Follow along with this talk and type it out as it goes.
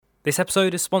This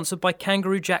episode is sponsored by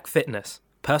Kangaroo Jack Fitness,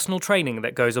 personal training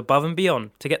that goes above and beyond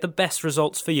to get the best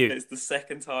results for you. It's the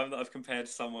second time that I've compared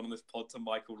someone on this pod to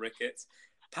Michael Ricketts,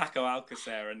 Paco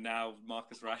Alcacer, and now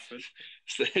Marcus Rashford.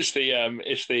 It's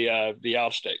the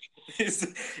yardstick.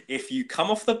 If you come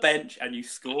off the bench and you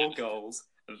score goals,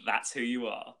 that's who you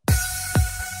are.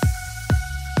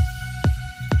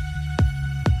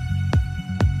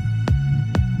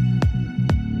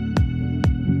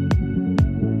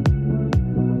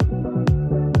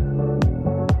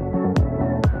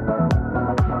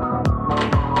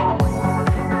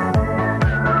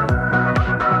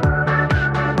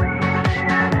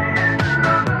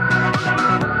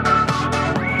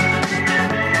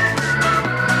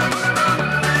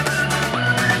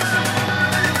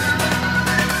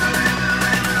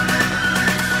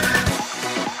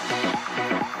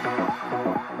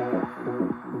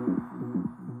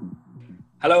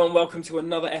 Hello and welcome to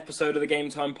another episode of the Game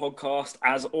Time Podcast.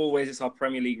 As always, it's our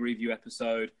Premier League review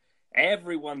episode.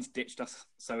 Everyone's ditched us,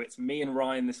 so it's me and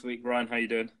Ryan this week. Ryan, how you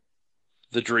doing?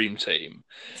 The dream team.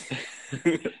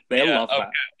 They love that.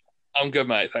 I'm good,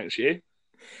 mate. Thanks, you.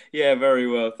 Yeah, very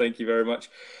well. Thank you very much.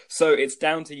 So it's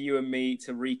down to you and me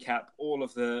to recap all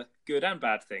of the good and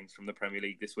bad things from the Premier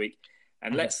League this week.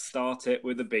 And let's start it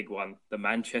with the big one, the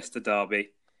Manchester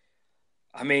Derby.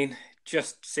 I mean,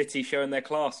 just City showing their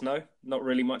class, no? Not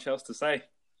really much else to say.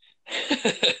 I feel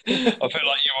like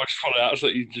you want to follow out so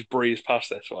that you just breeze past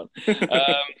this one. That's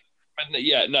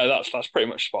pretty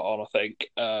much spot on, I think.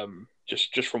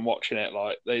 Just from watching it,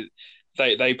 like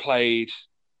they played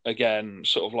again,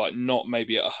 sort of like not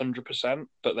maybe at 100%,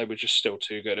 but they were just still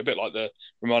too good. A bit like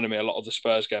reminded me a lot of the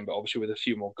Spurs game, but obviously with a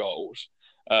few more goals.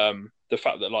 The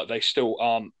fact that like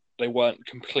they weren't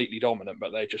completely dominant,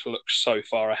 but they just look so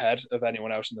far ahead of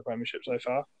anyone else in the Premiership so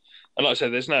far. And like I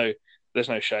said, there's no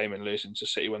shame in losing to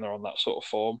City when they're on that sort of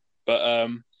form. But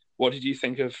what did you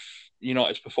think of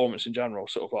United's performance in general,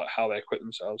 sort of like how they equipped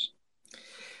themselves?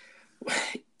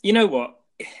 You know what?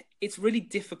 It's really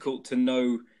difficult to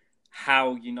know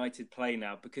how United play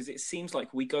now because it seems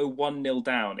like we go 1-0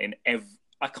 down in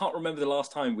I can't remember the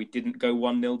last time we didn't go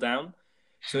 1-0 down.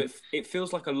 So it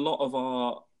feels like a lot of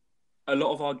our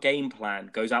game plan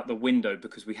goes out the window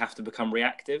because we have to become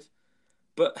reactive.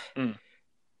 But I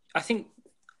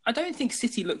don't think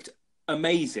City looked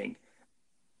amazing,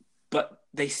 but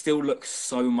they still look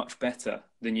so much better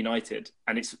than United.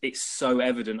 And it's so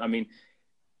evident. I mean,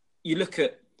 you look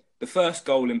at the first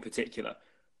goal in particular,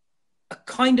 a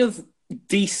kind of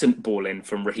decent ball in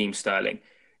from Raheem Sterling.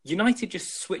 United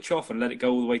just switch off and let it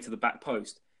go all the way to the back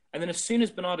post. And then as soon as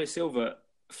Bernardo Silva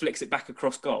flicks it back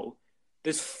across goal,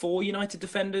 there's 4 United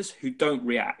defenders who don't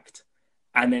react.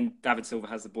 And then David Silva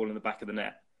has the ball in the back of the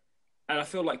net. And I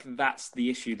feel like that's the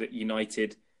issue that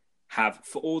United have.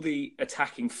 For all the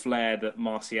attacking flair that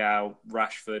Martial,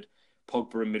 Rashford,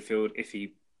 Pogba in midfield, if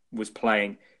he was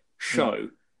playing, show,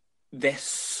 they're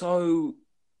so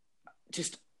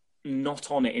just not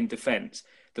on it in defence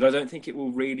that I don't think it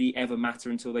will really ever matter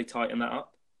until they tighten that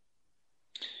up.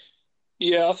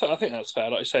 Yeah, I think that's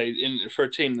fair. Like I say, for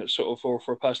a team that's sort of, or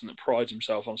for a person that prides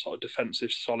himself on sort of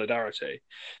defensive solidarity,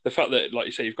 the fact that, like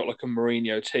you say, you've got like a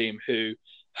Mourinho team who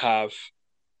have,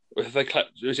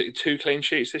 is it 2 clean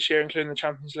sheets this year, including the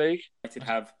Champions League? United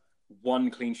have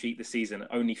 1 clean sheet this season.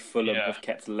 Only Fulham have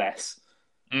kept less.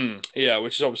 Yeah,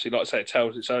 which is obviously, like I say, it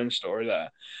tells its own story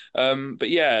there. But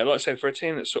yeah, like I say, for a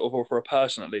team that's sort of, or for a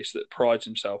person at least, that prides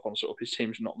himself on sort of his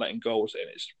team's not letting goals in,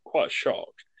 it's quite a shock.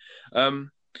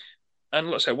 And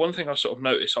let's say one thing I sort of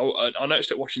noticed, I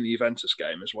noticed it watching the Juventus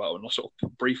game as well, and I sort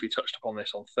of briefly touched upon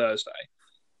this on Thursday.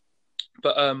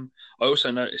 But I also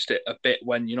noticed it a bit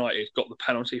when United got the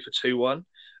penalty for 2-1.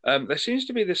 There seems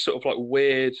to be this sort of like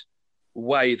weird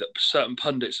way that certain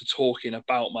pundits are talking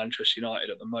about Manchester United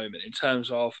at the moment in terms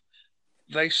of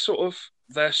they're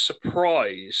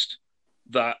surprised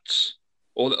that,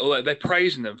 or they're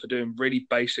praising them for doing really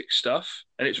basic stuff,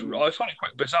 and I find it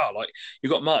quite bizarre. Like you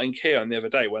got Martin Keown the other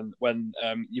day when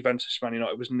Juventus Man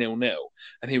United was 0-0,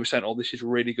 and he was saying, "Oh, this is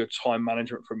really good time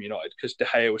management from United because De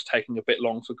Gea was taking a bit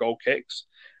long for goal kicks,"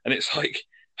 and it's like,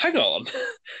 hang on,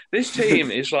 this team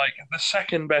is like the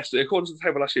second best according to the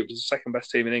table last year. It was the second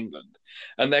best team in England,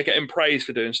 and they're getting praised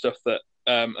for doing stuff that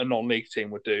a non-league team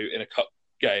would do in a cup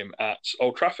game at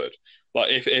Old Trafford.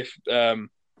 Like if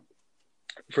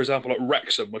for example, like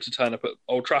Wrexham were to turn up at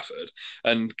Old Trafford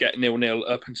and get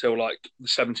 0-0 up until like the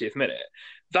 70th minute,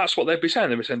 that's what they'd be saying.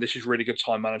 They'd be saying this is really good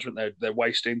time management. They're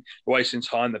wasting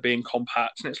time. They're being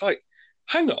compact, and it's like,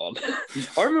 hang on.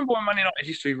 I remember when Man United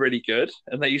used to be really good,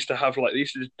 and they used to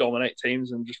just dominate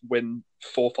teams and just win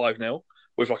 4-5-0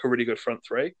 with like a really good front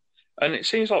three. And it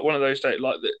seems like one of those days,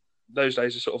 like those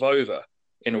days are sort of over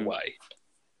in a way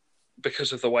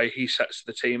because of the way he sets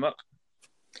the team up.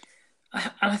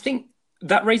 And I think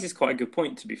that raises quite a good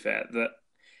point, to be fair, that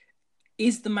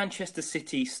is the Manchester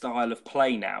City style of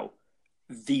play now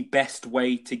the best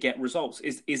way to get results?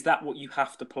 Is that what you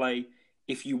have to play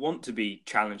if you want to be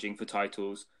challenging for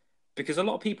titles? Because a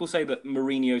lot of people say that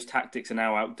Mourinho's tactics are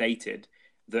now outdated,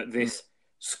 that this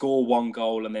score one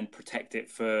goal and then protect it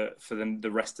for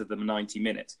the rest of the 90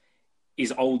 minutes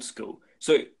is old school.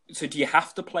 So do you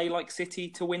have to play like City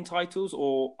to win titles,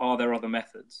 or are there other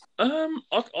methods? I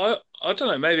don't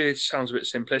know. Maybe it sounds a bit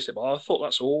simplistic, but I thought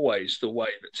that's always the way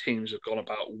that teams have gone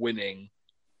about winning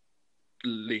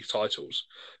league titles.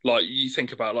 Like you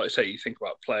think about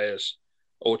players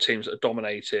or teams that have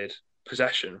dominated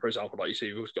possession. For example, like you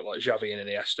see, we've got like Xavi and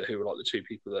Iniesta, who were like the two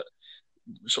people that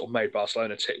sort of made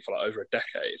Barcelona tick for like over a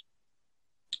decade.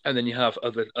 And then you have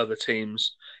other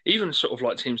teams, even sort of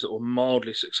like teams that were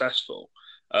mildly successful,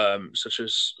 such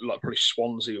as like probably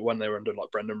Swansea when they were under like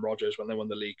Brendan Rodgers, when they won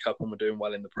the League Cup and were doing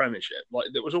well in the Premiership. Like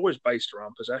it was always based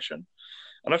around possession,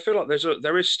 and I feel like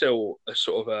there is still a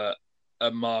sort of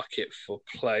a market for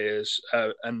players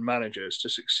and managers to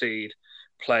succeed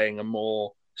playing a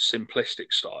more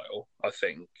simplistic style, I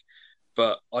think.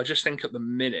 But I just think at the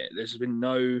minute there's been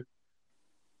no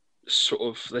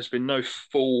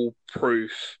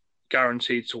foolproof,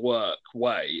 guaranteed to work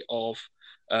way of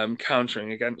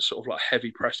countering against sort of like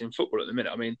heavy pressing football at the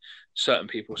minute. I mean, certain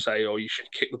people say, "Oh, you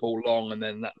should kick the ball long," and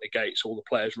then that negates all the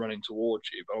players running towards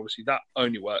you. But obviously, that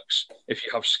only works if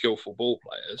you have skillful ball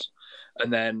players.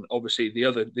 And then obviously the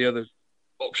other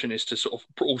option is to sort of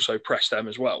also press them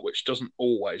as well, which doesn't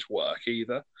always work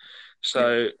either.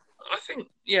 So I think,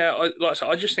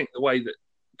 I just think the way that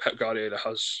Pep Guardiola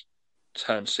has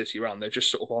turned City around, they're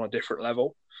just sort of on a different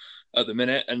level at the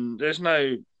minute, and there's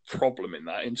no problem in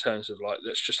that in terms of like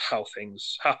that's just how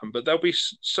things happen. But there'll be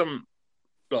some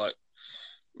like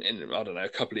in I don't know a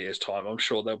couple of years' time, I'm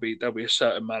sure there'll be a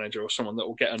certain manager or someone that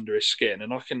will get under his skin,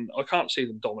 and I can't see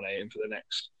them dominating for the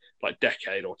next like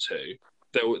decade or two.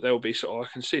 There will be sort of, I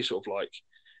can see sort of like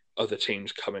other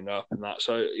teams coming up and that.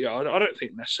 So yeah, I don't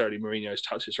think necessarily Mourinho's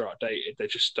tactics are outdated. They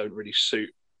just don't really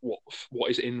suit what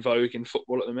is in vogue in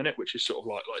football at the minute, which is sort of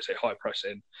like say high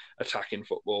pressing, attacking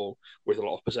football with a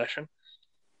lot of possession.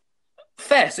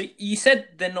 Fair. So you said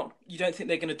you don't think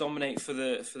they're going to dominate for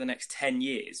the next 10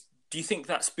 years. Do you think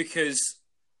that's because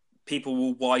people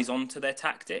will wise on to their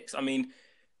tactics? I mean,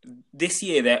 this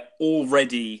year they're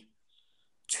already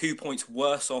 2 points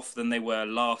worse off than they were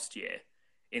last year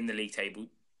in the league table.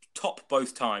 Top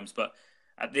both times, but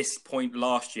at this point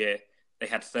last year, they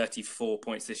had 34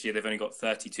 points. This year, they've only got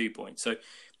 32 points. So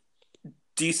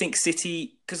do you think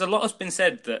City, because a lot has been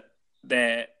said that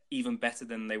they're even better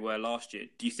than they were last year.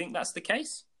 Do you think that's the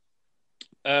case?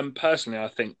 Personally, I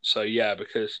think so, yeah,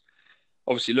 because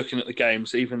obviously looking at the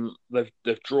games, even they've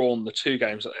drawn the two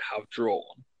games that they have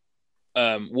drawn.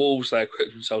 Wolves, they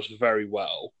equipped themselves very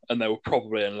well, and they were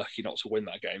probably unlucky not to win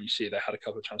that game. You see, they had a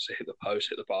couple of chances to hit the post,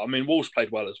 hit the bar. I mean, Wolves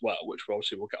played well as well, which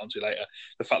obviously we'll get onto later.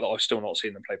 The fact that I've still not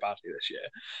seen them play badly this year,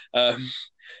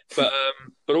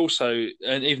 but also,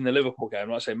 and even the Liverpool game,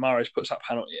 like I say, Mahrez puts that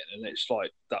penalty in, and it's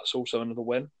like that's also another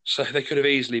win. So they could have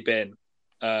easily been.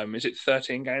 Is it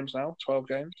 13 games now? 12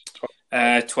 games?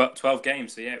 12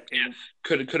 games. So yeah,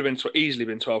 could have been easily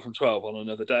been 12 from 12 on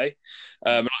another day.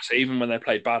 And like I say, even when they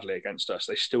played badly against us,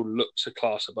 they still looked a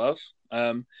class above.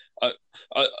 The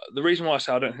reason why I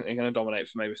say I don't think they're going to dominate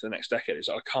for maybe for the next decade is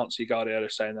that I can't see Guardiola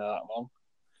staying there that long,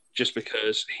 just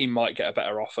because he might get a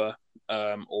better offer,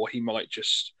 or he might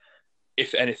just,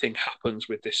 if anything happens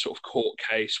with this sort of court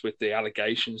case, with the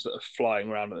allegations that are flying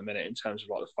around at the minute in terms of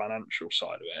like the financial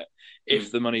side of it,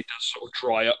 if the money does sort of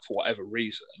dry up for whatever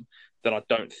reason, then I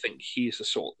don't think he's the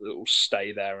sort that will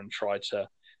stay there and try to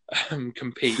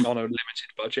compete on a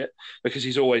limited budget, because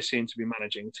he's always seemed to be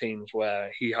managing teams where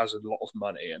he has a lot of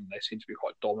money and they seem to be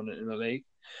quite dominant in the league.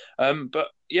 But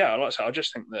yeah, like I said, I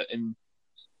just think that in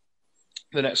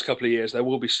the next couple of years, there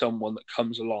will be someone that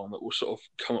comes along that will sort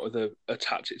of come up with a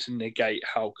tactic to negate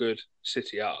how good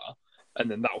City are, and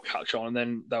then that will catch on, and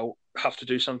then they'll have to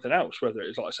do something else, whether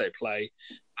it's, like I say,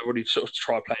 I've already sort of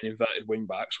tried playing inverted wing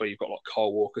backs where you've got like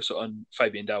Kyle Walker and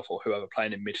Fabian Delph or whoever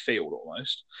playing in midfield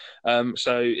almost.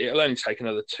 So it'll only take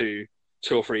another two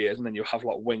or 3 years, and then you'll have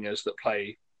like wingers that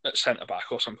play at centre back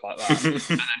or something like that, and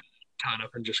then turn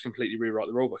up and just completely rewrite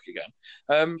the rulebook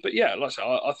again. But yeah, like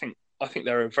I say, I think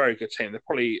they're a very good team. They're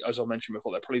probably, as I mentioned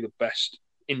before, they're probably the best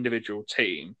individual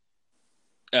team.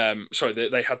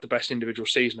 They had the best individual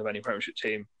season of any Premiership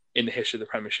team in the history of the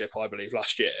Premiership, I believe,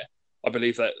 last year. I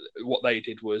believe that what they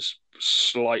did was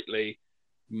slightly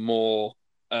more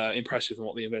impressive than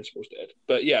what the Invincibles did.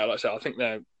 But yeah, like I said, I think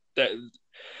they're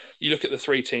you look at the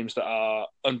three teams that are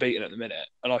unbeaten at the minute,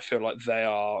 and I feel like they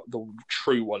are the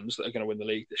true ones that are going to win the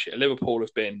league this year. Liverpool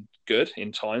have been good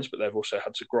in times, but they've also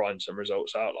had to grind some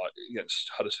results out, like against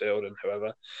Huddersfield and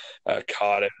whoever,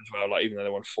 Cardiff as well. Like even though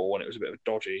they won 4-1, it was a bit of a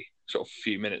dodgy sort of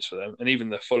few minutes for them. And even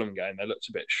the Fulham game, they looked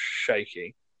a bit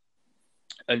shaky.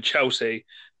 And Chelsea,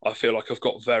 I feel like I've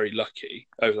got very lucky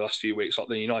over the last few weeks, like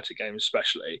the United game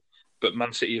especially. But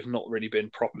Man City have not really been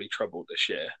properly troubled this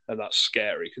year, and that's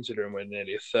scary considering we're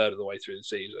nearly a third of the way through the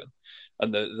season.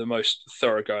 And the most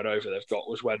thorough going over they've got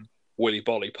was when Willy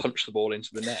Bolly punched the ball into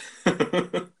the net.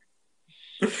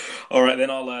 All right, then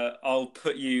I'll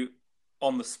put you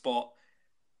on the spot.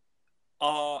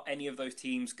 Are any of those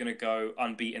teams going to go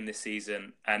unbeaten this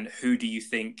season? And who do you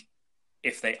think,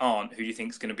 if they aren't, who do you think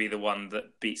is going to be the one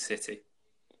that beats City?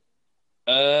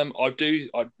 I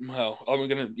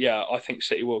think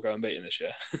City will go unbeaten this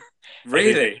year.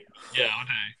 Really? Yeah, I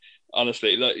do.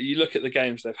 Honestly, you look at the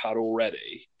games they've had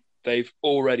already. They've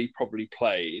already probably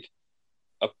played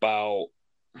about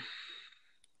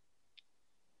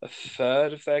a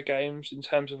third of their games in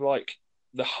terms of like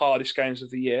the hardest games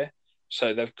of the year.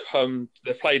 So they've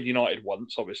played United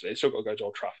once, obviously. They've still got to go to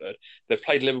Old Trafford. They've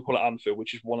played Liverpool at Anfield,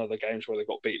 which is one of the games where they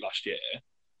got beat last year.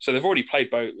 So they've already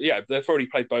played both. Yeah, they've already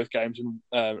played both games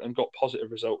and got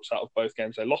positive results out of both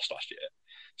games they lost last year.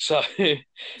 So,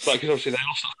 because obviously they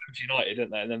lost to United,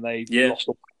 didn't they? And then they lost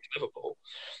to Liverpool.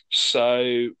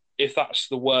 So if that's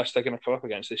the worst they're going to come up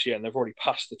against this year, and they've already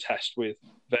passed the test with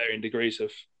varying degrees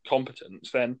of competence,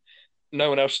 then no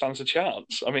one else stands a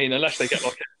chance. I mean, unless they get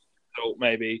like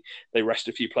maybe they rest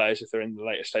a few players if they're in the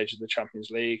later stage of the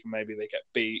Champions League, maybe they get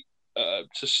beat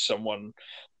to someone.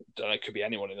 I don't know, it could be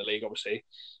anyone in the league, obviously.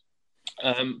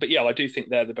 But yeah, I do think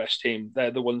they're the best team.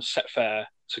 They're the ones set fair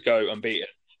to go unbeaten.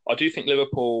 I do think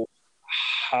Liverpool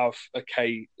have a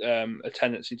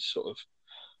tendency to sort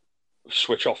of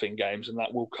switch off in games, and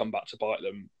that will come back to bite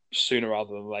them sooner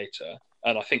rather than later.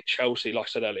 And I think Chelsea, like I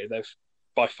said earlier, they've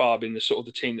by far been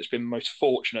the team that's been most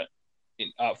fortunate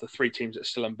out of the three teams that's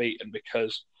still unbeaten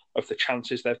because of the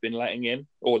chances they've been letting in,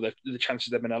 or the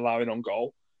chances they've been allowing on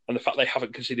goal. And the fact they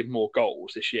haven't conceded more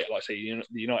goals this year, like I say,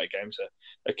 the United game's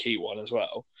a key one as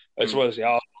well as the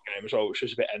Arsenal game as well, which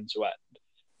was a bit end to end.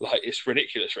 Like it's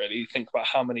ridiculous, really. You think about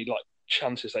how many like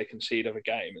chances they concede of a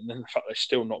game, and then the fact they've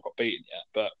still not got beaten yet.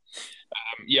 But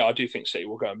yeah, I do think City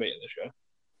will go and beat it this year.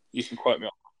 You can quote me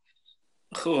on.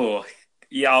 Oh,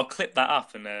 yeah, I'll clip that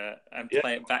up and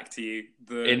play it back to you.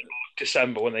 In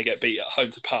December when they get beat at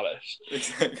home to Palace.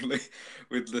 Exactly,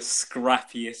 with the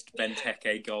scrappiest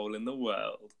Benteke goal in the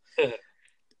world.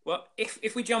 Well,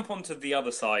 if we jump onto the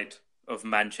other side of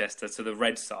Manchester, to the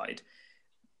red side,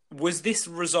 was this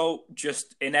result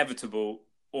just inevitable,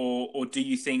 or do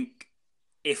you think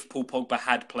if Paul Pogba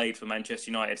had played for Manchester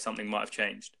United, something might have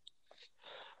changed?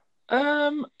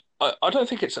 I don't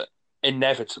think it's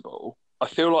inevitable. I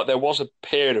feel like there was a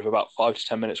period of about 5 to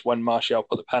 10 minutes when Martial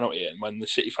put the penalty in, when the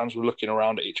City fans were looking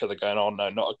around at each other going, oh no,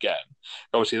 not again.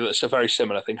 Obviously, that's a very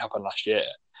similar thing happened last year.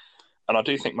 And I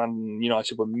do think Man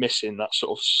United were missing that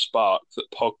sort of spark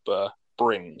that Pogba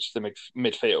brings to the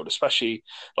midfield, especially,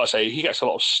 like I say, he gets a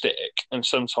lot of stick, and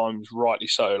sometimes rightly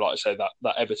so. Like I say,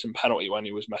 that Everton penalty when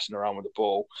he was messing around with the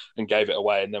ball and gave it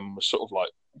away, and then was sort of like,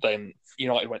 then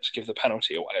United went to give the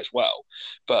penalty away as well.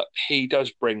 But he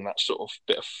does bring that sort of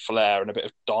bit of flair and a bit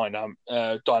of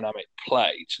dynamic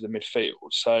play to the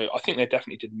midfield. So I think they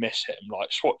definitely did miss him.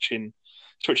 Like switching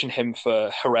him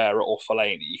for Herrera or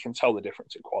Fellaini, you can tell the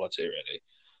difference in quality, really.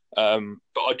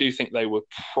 But I do think they were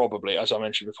probably, as I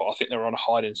mentioned before, I think they were on a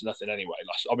hide into nothing anyway.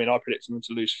 I predicted them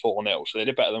to lose 4-0, so they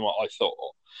did better than what I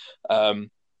thought.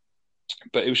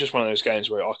 But it was just one of those games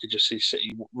where I could just see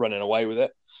City running away with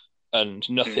it, and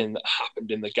nothing that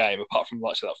happened in the game, apart from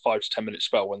like that 5 to 10 minute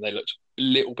spell when they looked a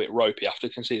little bit ropey after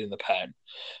conceding the pen,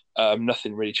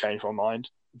 nothing really changed my mind.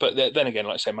 But then again,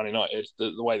 like I say, Man United,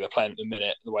 the way they're playing at the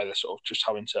minute, the way they're sort of just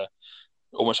having to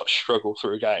almost like struggle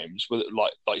through games with,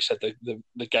 like you said,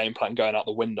 the game plan going out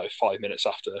the window 5 minutes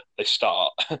after they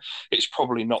start, it's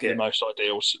probably not the most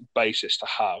ideal basis to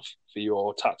have for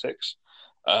your tactics.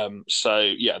 So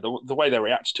yeah, the way they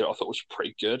reacted to it, I thought was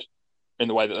pretty good, in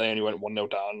the way that they only went 1-0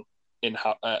 down in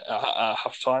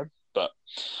half time. But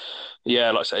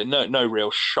yeah, like I say, no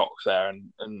real shock there,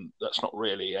 and that's not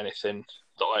really anything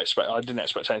that I expect. I didn't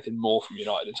expect anything more from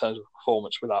United in terms of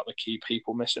performance without the key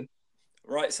people missing.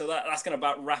 Right, so that's going to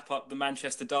about wrap up the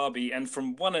Manchester derby. And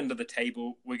from one end of the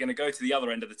table, we're going to go to the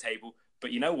other end of the table.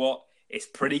 But you know what? It's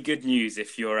pretty good news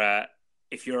if you're a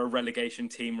relegation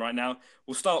team right now.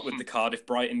 We'll start with the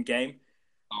Cardiff-Brighton game.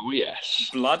 Oh yes,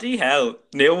 Bloody hell.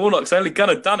 Neil Warnock's only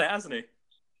gonna done it, hasn't he?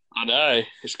 I know,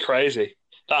 it's crazy.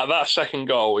 That second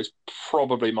goal is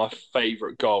probably my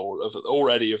favourite goal of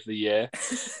already of the year.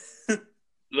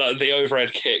 The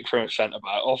overhead kick from a centre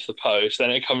back off the post,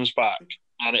 then it comes back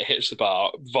and it hits the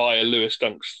bar via Lewis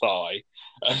Dunk's thigh,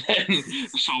 and then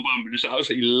Sol Bamba just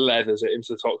absolutely leathers it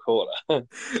into the top corner. And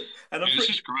It's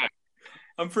just great.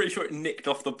 I'm pretty sure it nicked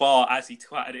off the bar as he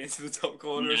twatted it into the top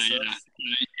corner. Yeah, So. yeah.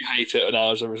 You hate it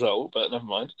now as a result, but never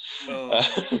mind.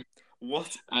 Oh,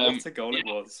 what a goal it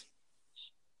was.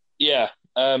 Yeah,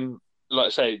 like I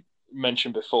say,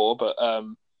 mentioned before, but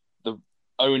the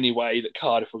only way that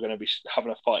Cardiff were going to be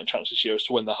having a fighting chance this year is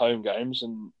to win the home games,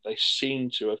 and they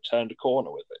seem to have turned a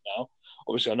corner with it now.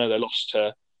 Obviously, I know they lost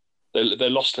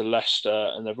to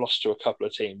Leicester, and they've lost to a couple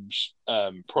of teams,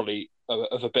 probably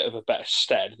of a bit of a better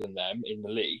stead than them in the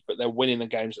league, but they're winning the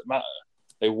games that matter.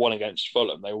 They won against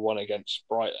Fulham, they won against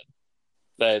Brighton.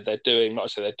 They're doing, like I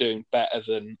say, they're doing better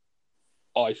than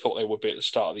I thought they would be at the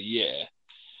start of the year.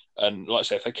 And like I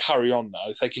say, if they carry on now,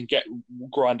 if they can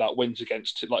grind out wins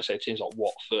against, like I say, teams like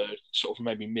Watford, sort of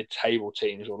maybe mid-table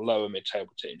teams or lower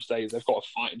mid-table teams, they've got a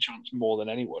fighting chance more than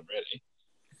anyone, really.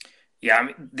 Yeah, I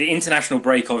mean, the international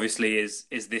break obviously is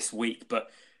this week, but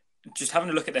just having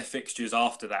a look at their fixtures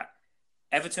after that,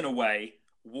 Everton away,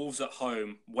 Wolves at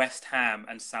home, West Ham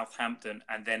and Southampton,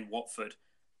 and then Watford.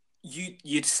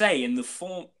 You'd say in the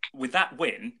form with that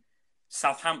win,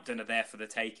 Southampton are there for the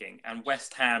taking, and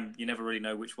West Ham, you never really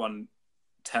know which one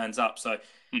turns up. So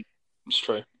it's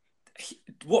true.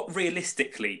 What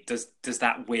realistically does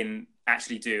that win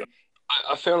actually do?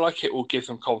 I feel like it will give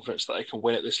them confidence that they can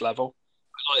win at this level.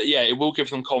 Yeah, it will give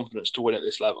them confidence to win at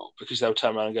this level because they'll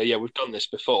turn around and go, yeah, we've done this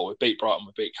before. We beat Brighton,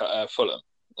 we beat Fulham.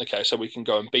 Okay, so we can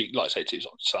go and beat, like say, teams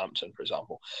like Southampton, for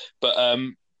example. But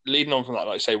leading on from that,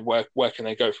 like I say, where can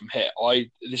they go from here?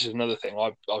 This is another thing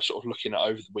I was sort of looking at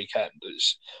over the weekend.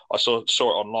 I saw it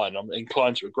online. I'm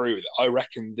inclined to agree with it. I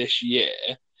reckon this year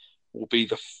will be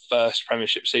the first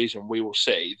Premiership season we will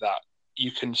see that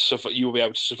you will be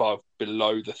able to survive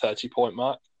below the 30-point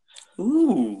mark.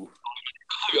 Ooh.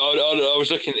 I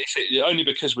was looking at this only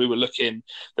because we were looking.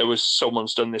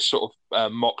 Someone's done this sort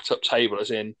of mocked up table,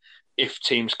 as in if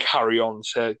teams carry on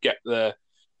to get the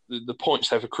points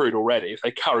they've accrued already, if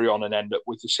they carry on and end up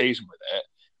with the season with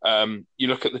it, you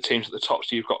look at the teams at the top.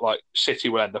 So you've got like City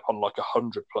will end up on like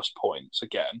 100+ points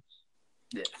again.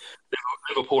 Yeah.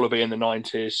 Liverpool will be in the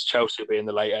 90s, Chelsea will be in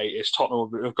the late 80s,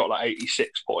 Tottenham have got like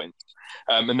 86 points.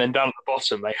 And then down at the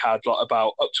bottom, they had like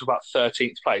up to about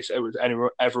 13th place.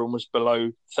 Everyone was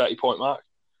below 30-point mark.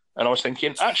 And I was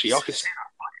thinking, actually, I could see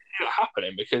that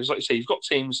happening because, like you say, you've got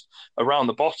teams around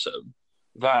the bottom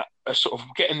that are sort of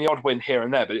getting the odd win here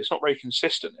and there, but it's not very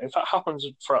consistent. If that happens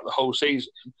throughout the whole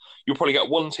season, you'll probably get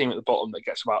one team at the bottom that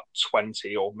gets about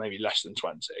 20 or maybe less than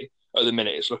 20. At the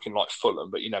minute, it's looking like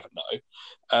Fulham, but you never know.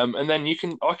 And then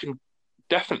I can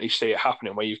definitely see it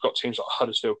happening where you've got teams like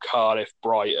Huddersfield, Cardiff,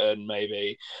 Brighton,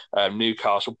 maybe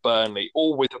Newcastle, Burnley,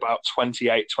 all with about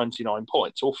 28, 29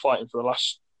 points, all fighting for the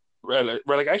last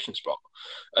relegation spot.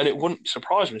 And it wouldn't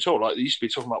surprise me at all. Like, they used to be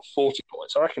talking about 40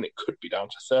 points. I reckon it could be down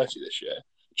to 30 this year.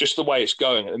 Just the way it's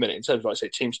going at the minute, in terms of, like I say,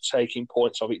 teams taking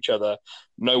points off each other,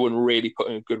 no one really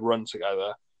putting a good run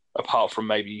together, apart from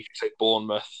maybe you could say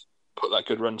Bournemouth put that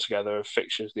good run together of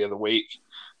fixtures the other week.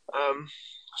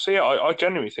 So yeah, I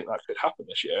genuinely think that could happen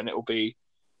this year, and it will be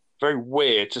very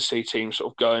weird to see teams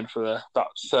sort of going for that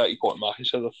 30-point mark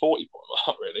instead of the 40-point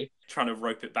mark, really. Trying to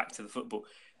rope it back to the football.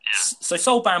 So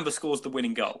Sol Bamba scores the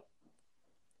winning goal.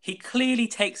 He clearly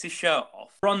takes his shirt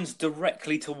off, runs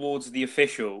directly towards the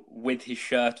official with his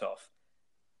shirt off,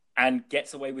 and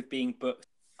gets away with being booked.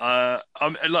 Like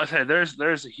I say,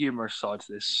 there's a humorous side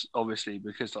to this, obviously,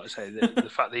 because, like I say, the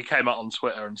fact that he came out on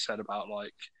Twitter and said about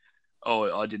like,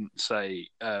 oh, I didn't say,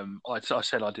 I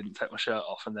said I didn't take my shirt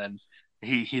off, and then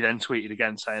he then tweeted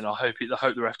again saying, I hope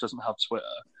the ref doesn't have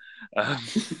Twitter.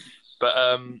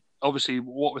 But obviously,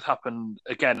 what would happen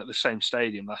again at the same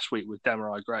stadium last week with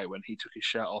Demarai Gray when he took his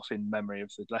shirt off in memory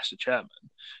of the Leicester chairman,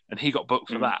 and he got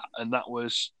booked for that, and that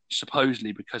was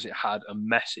supposedly because it had a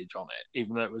message on it,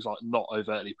 even though it was like not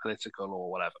overtly political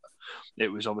or whatever. It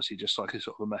was obviously just like a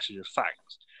sort of a message of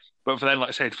thanks. But for then, like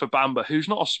I said, for Bamba, who's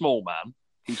not a small man,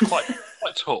 he's quite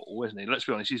tall, isn't he? Let's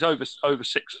be honest, he's over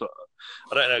 6 foot.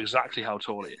 I don't know exactly how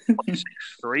tall he is, like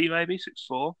 6'3", maybe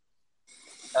 6'4",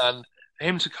 and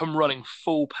him to come running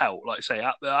full pelt, like say,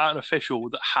 at an official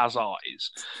that has eyes,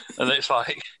 and it's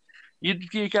like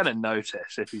you're gonna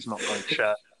notice if he's not got a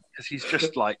shirt, because he's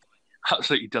just like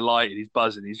absolutely delighted, he's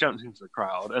buzzing, he's jumped into the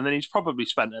crowd, and then he's probably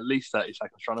spent at least 30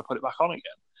 seconds trying to put it back on again.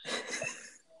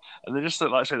 And they're just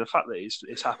like I say, the fact that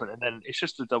it's happened, and then it's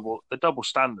just the double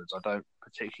standards. I don't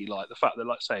particularly like the fact that,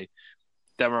 like say,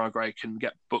 Demarai Gray can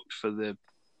get booked for the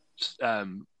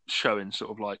showing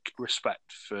sort of like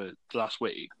respect for last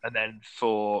week, and then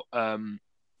for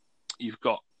you've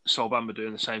got Sol Bamba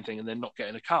doing the same thing and then not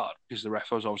getting a card because the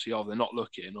ref was obviously they're not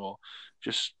looking or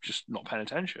just not paying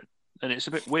attention, and it's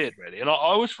a bit weird really. And I've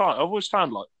always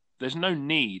found like there's no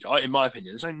need, in my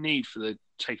opinion, there's no need for the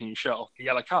taking your shirt off the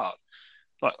yellow card.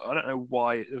 Like I don't know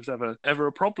why it was ever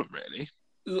a problem really.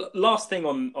 Last thing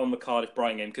on the Cardiff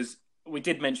Brighton game, because we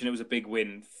did mention it was a big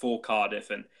win for Cardiff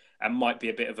and might be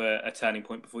a bit of a turning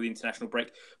point before the international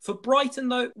break. For Brighton,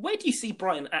 though, where do you see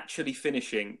Brighton actually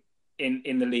finishing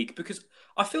in the league? Because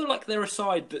I feel like they're a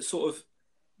side that sort of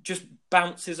just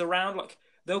bounces around. Like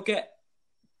they'll get,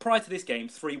 prior to this game,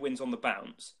 3 wins on the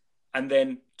bounce and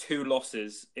then 2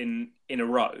 losses in a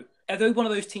row. Are they one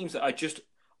of those teams that are just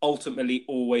ultimately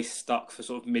always stuck for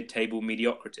sort of mid-table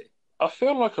mediocrity? I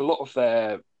feel like a lot of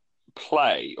their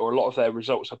play or a lot of their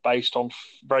results are based on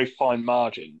very fine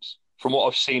margins. From what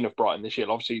I've seen of Brighton this year,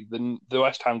 obviously the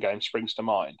West Ham game springs to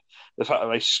mind. The fact that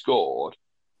they scored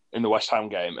in the West Ham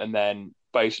game and then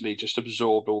basically just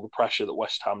absorbed all the pressure that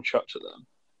West Ham chucked at them.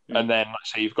 And then,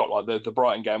 let's say you've got like the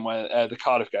Brighton game, where the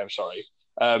Cardiff game,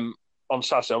 on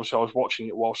Saturday, obviously I was watching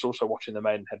it whilst also watching the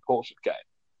Maidenhead Portsmouth game.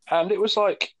 And it was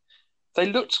like, they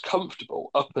looked comfortable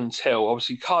up until,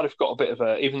 obviously, Cardiff got a bit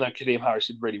of even though Kadeem Harris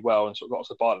did really well and sort of got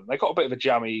to the bottom, they got a bit of a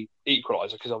jammy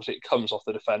equaliser because obviously it comes off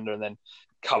the defender and then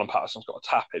Callum Patterson's got a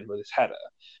tap in with his header.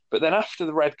 But then after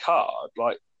the red card,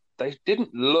 like, they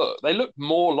looked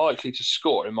more likely to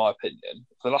score, in my opinion,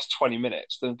 for the last 20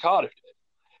 minutes than Cardiff did.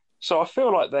 So I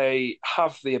feel like they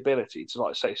have the ability to,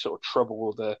 like, say, sort of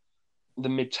trouble the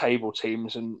mid-table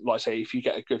teams and, like say, if you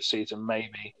get a good season,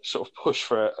 maybe sort of push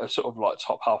for a sort of like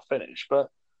top half finish. But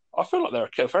I feel like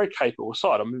they're a very capable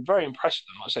side. I'm very impressed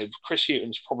with them. Like I say, Chris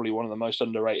Hughton's probably one of the most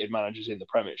underrated managers in the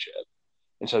Premiership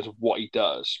in terms of what he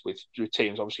does with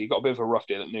teams. Obviously, he got a bit of a rough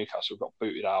deal at Newcastle, got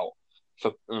booted out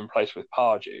and replaced with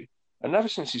Pardew. And ever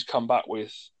since he's come back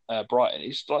with Brighton,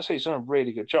 he's, like I say, he's done a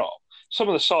really good job. Some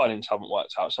of the signings haven't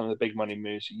worked out, some of the big money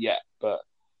moves yet, but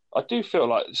I do feel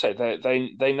like, say,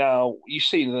 they now, you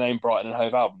see the name Brighton and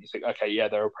Hove Albion, you think, okay, yeah,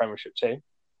 they're a Premiership team,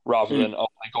 rather than,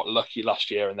 they got lucky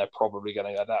last year and they're probably going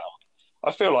to go down.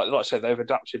 I feel like I say, they've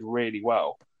adapted really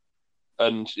well,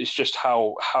 and it's just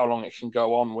how long it can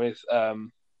go on with sort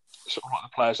of like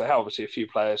the players they have. Obviously, a few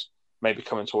players maybe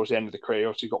coming towards the end of the career.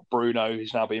 Obviously, you've got Bruno,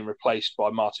 who's now being replaced by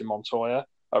Martin Montoya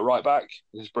at right back,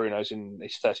 because Bruno's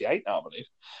he's 38 now, I believe,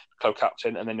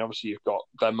 co-captain, and then obviously you've got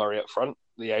Glenn Murray up front,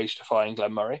 the age-defying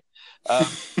Glenn Murray.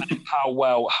 How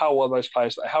well those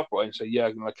players that they have brought in, so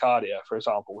Jurgen Locadia, for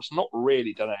example, has not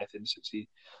really done anything since he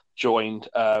joined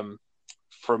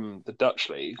from the Dutch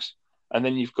leagues, and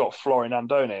then you've got Florian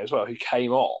Andone as well, who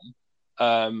came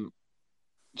on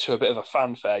to a bit of a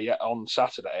fanfare yet on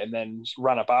Saturday, and then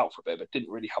ran about for a bit, but didn't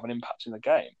really have an impact in the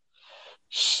game.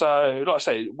 So, like I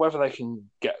say, whether they can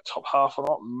get top half or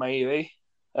not, maybe.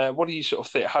 What do you sort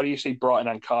of think? How do you see Brighton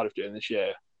and Cardiff doing this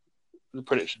year, the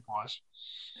prediction-wise?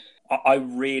 I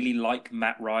really like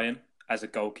Matt Ryan as a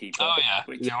goalkeeper. Oh, yeah.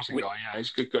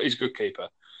 He's a good keeper.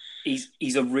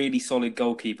 He's a really solid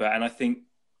goalkeeper, and I think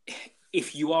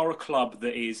if you are a club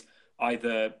that is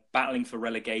either battling for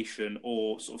relegation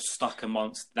or sort of stuck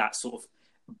amongst that sort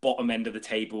of bottom end of the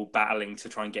table, battling to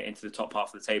try and get into the top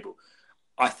half of the table,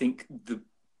 I think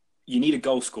you need a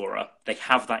goal scorer. They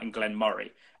have that in Glenn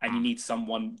Murray, and you need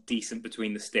someone decent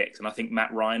between the sticks. And I think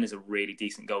Matt Ryan is a really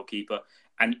decent goalkeeper,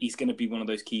 and he's going to be one of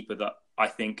those keepers that I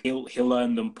think he'll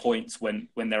earn them points when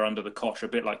they're under the cosh, a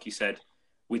bit like you said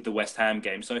with the West Ham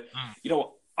game. So, you know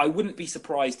what? I wouldn't be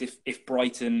surprised if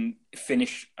Brighton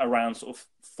finish around sort of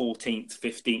 14th,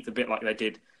 15th, a bit like they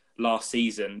did last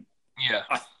season. Yeah.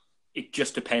 It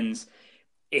just depends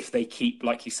if they keep,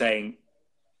 like you're saying,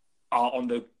 are on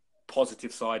the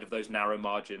positive side of those narrow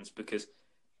margins, because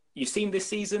you've seen this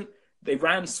season, they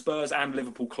ran Spurs and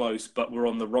Liverpool close, but were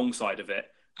on the wrong side of it,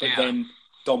 but then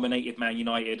dominated Man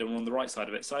United and were on the right side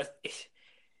of it. So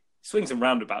swings and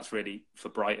roundabouts really for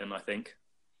Brighton, I think.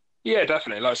 Yeah,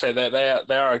 definitely. Like I say,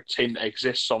 they are a team that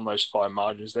exists on those fine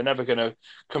margins. They're never going to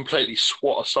completely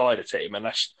swat aside a team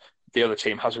unless the other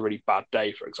team has a really bad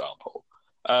day, for example.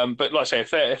 But like I say,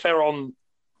 if they're on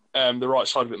the right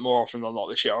side of it more often than not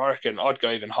this year, I reckon I'd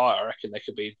go even higher. I reckon they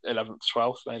could be 11th,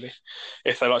 12th, maybe.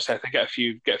 If they, like I say, if they get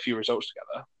a few results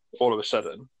together, all of a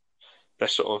sudden they're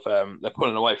sort of they're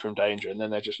pulling away from danger, and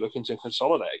then they're just looking to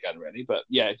consolidate again, really. But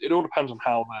yeah, it all depends on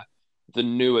how the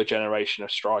newer generation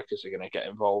of strikers are going to get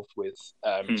involved with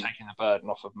taking the burden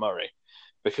off of Murray.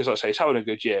 because, like I say, he's having a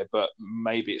good year, but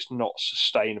maybe it's not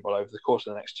sustainable over the course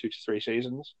of the next 2 to 3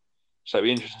 seasons. So it'll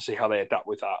be interesting to see how they adapt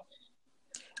with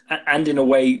that. And in a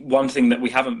way, one thing that we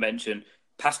haven't mentioned,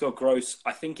 Pascal Gross,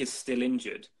 I think, is still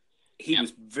injured. He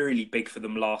was really big for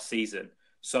them last season.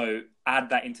 So add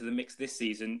that into the mix this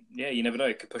season. Yeah, you never know.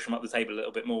 It could push him up the table a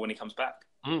little bit more when he comes back.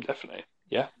 Definitely,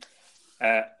 yeah.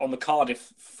 On the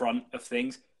Cardiff front of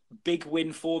things, big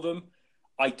win for them.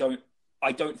 I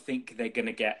don't think they're going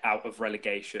to get out of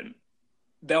relegation.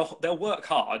 They'll work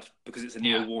hard because it's a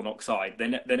Neil Warnock side.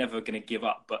 They're never going to give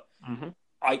up. But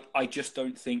I just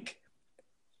don't think,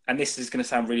 and this is going to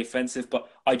sound really offensive, but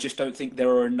I just don't think there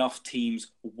are enough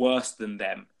teams worse than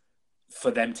them for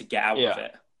them to get out of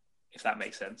it, if that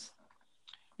makes sense.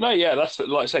 No, yeah, that's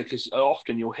like I say, because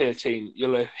often you'll hear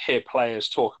players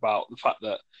talk about the fact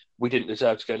that we didn't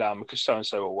deserve to go down because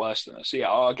so-and-so were worse than us. So,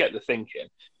 yeah, I get the thinking.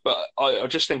 But I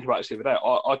just think about this the other day.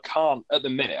 I can't, at the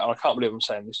minute, and I can't believe I'm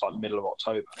saying this like middle of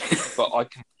October, but I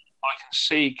can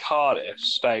see Cardiff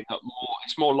staying up more.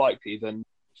 It's more likely than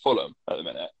Fulham at the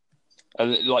minute.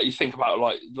 And like you think about,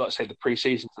 like, let's say the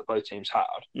pre-seasons that both teams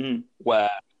had, where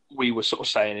we were sort of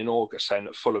saying in August, saying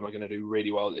that Fulham are going to do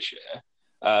really well this year.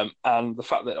 And the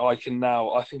fact that I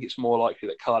think it's more likely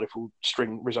that Cardiff will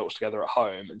string results together at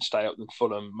home and stay up than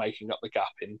Fulham making up the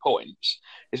gap in points.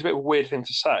 It's a bit of a weird thing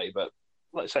to say, but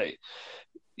let's say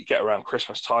you get around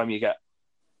Christmas time, you get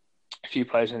a few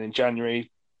players in January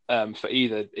for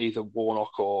either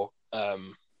Warnock or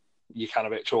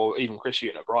Jukanovic or even Chris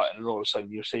Hughton at Brighton, and all of a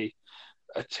sudden you'll see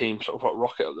a team sort of like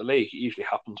rocket up the league. It usually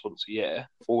happens once a year,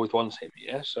 or with one team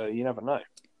a year, so you never know.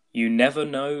 You never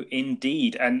know,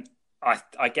 indeed. And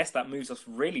I guess that moves us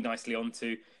really nicely on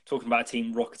to talking about a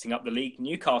team rocketing up the league.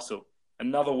 Newcastle,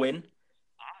 another win.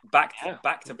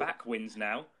 Back-to-back wins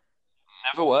now.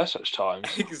 Never were such times.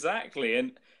 Exactly.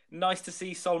 And nice to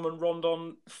see Solomon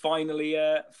Rondon finally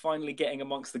getting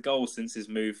amongst the goals since his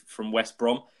move from West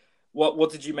Brom.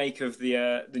 What did you make of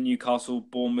the Newcastle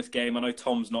Bournemouth game? I know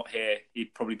Tom's not here;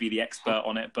 he'd probably be the expert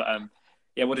on it. But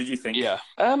what did you think? Yeah,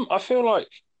 I feel like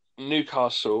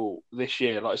Newcastle this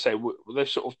year, like I say,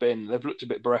 they've looked a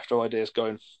bit bereft of ideas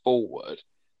going forward,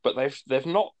 but they've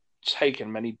not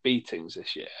taken many beatings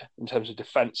this year in terms of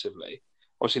defensively.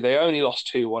 Obviously, they only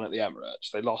lost 2-1 at the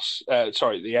Emirates. They lost, the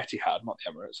Etihad, not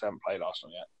the Emirates. They haven't played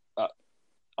Arsenal yet.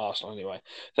 Arsenal anyway.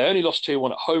 They only lost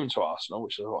 2-1 at home to Arsenal,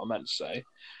 which is what I meant to say.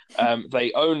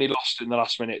 They only lost in the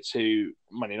last minute to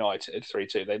Man United,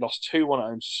 3-2. They lost 2-1 at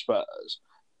home to Spurs.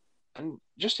 And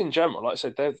just in general, like I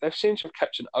said, they've seemed to have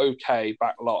kept an okay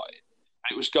back line.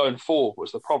 It was going forward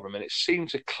was the problem, and it seemed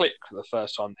to click for the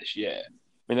first time this year. I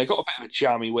mean, they got a bit of a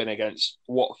jammy win against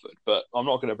Watford, but I'm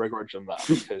not going to begrudge them that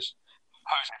because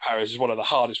Jose Perez is one of the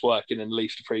hardest working and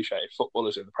least appreciated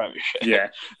footballers in the Premiership. Yeah.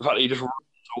 The fact that he just runs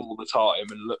all the time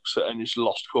and looks at and just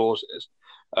lost causes.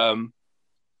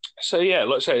 So, yeah,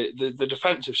 let's say the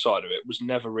defensive side of it was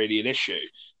never really an issue.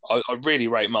 I really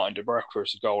rate Martin de Breccia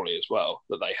as a goalie as well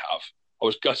that they have. I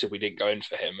was gutted we didn't go in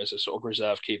for him as a sort of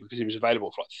reserve keeper because he was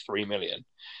available for like $3 million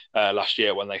last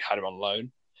year when they had him on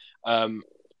loan.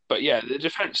 But yeah, the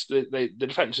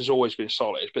defense has always been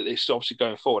solid, but it's obviously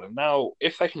going forward. And now,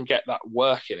 if they can get that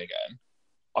working again,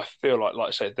 I feel like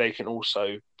I said, they can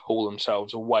also pull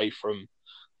themselves away from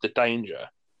the danger.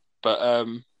 But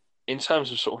in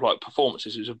terms of sort of like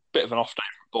performances, it was a bit of an off day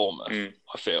from Bournemouth.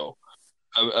 I feel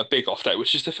a big off day,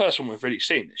 which is the first one we've really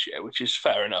seen this year, which is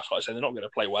fair enough. Like I say, they're not going to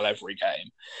play well every game,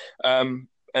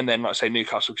 and then like I say,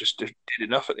 Newcastle just did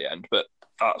enough at the end. But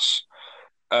that's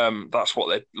what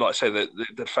they like. I say the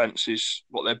defence is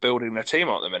what they're building their team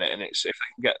on at the minute, and it's if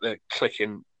they can get the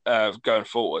clicking going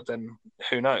forward, then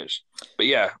who knows? But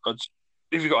yeah, have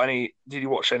you got any? Did you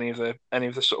watch any of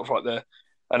the sort of like the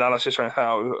analysis or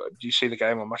anything? Do you see the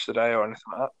game on Match of the Day or anything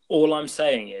like that? All I'm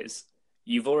saying is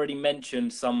you've already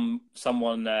mentioned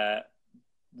someone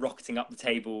rocketing up the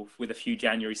table with a few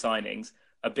January signings.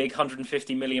 A big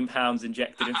 £150 million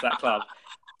injected into that club.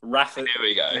 Here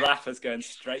we go. Rafa's going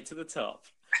straight to the top.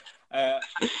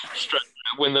 Straight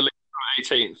win the league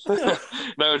 18th.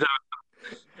 No doubt.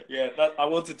 Yeah, I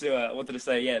wanted to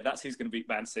say, yeah, that's who's going to beat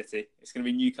Man City. It's going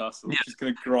to be Newcastle, which is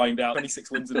going to grind out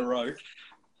 26 wins in a row.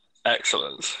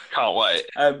 Excellent. Can't wait.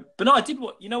 But no, I did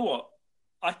you know what?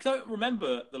 I don't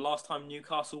remember the last time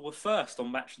Newcastle were first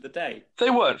on Match of the Day.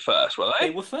 They weren't first, were they?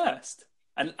 They were first.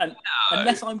 And no.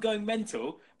 Unless I'm going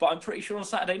mental, but I'm pretty sure on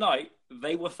Saturday night,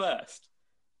 they were first.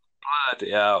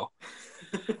 Bloody hell.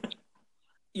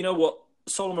 You know what?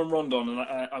 Solomon Rondon,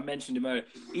 and I mentioned him earlier,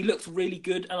 he looked really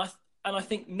good. And I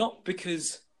think not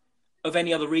because of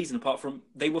any other reason apart from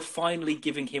they were finally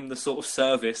giving him the sort of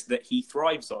service that he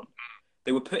thrives on.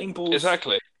 They were putting balls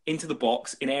into the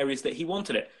box in areas that he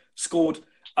wanted it. Scored.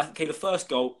 Okay, the first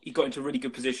goal, he got into a really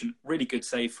good position, really good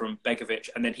save from Begovic,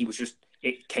 and then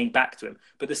it came back to him.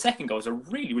 But the second goal was a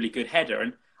really, really good header,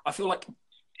 and I feel like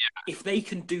if they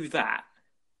can do that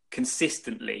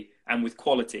consistently and with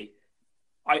quality,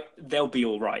 they'll be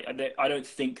all right. I don't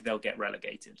think they'll get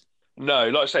relegated. No,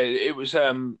 like I say, it was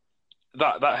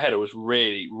that header was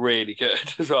really, really good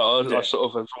as well. I sort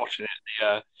of was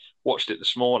watched it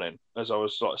this morning as I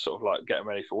was like getting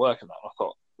ready for work and that. And I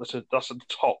thought that's a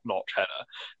top notch header,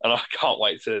 and I can't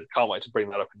wait to bring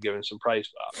that up and give him some praise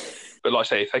for that. But like I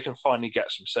say, if they can finally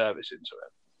get some service into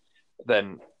it,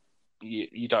 then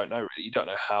you don't know really. You don't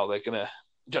know how they're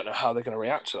gonna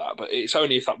react to that. But it's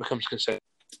only if that becomes consistent.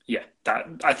 Yeah,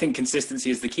 I think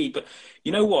consistency is the key. But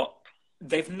you know what?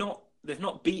 They've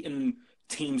not beaten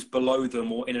teams below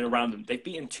them or in and around them. They've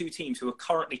beaten two teams who are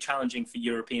currently challenging for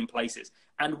European places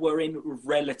and were in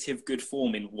relative good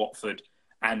form in Watford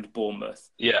and Bournemouth.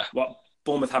 Yeah. Well,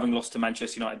 Bournemouth having lost to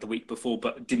Manchester United the week before,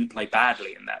 but didn't play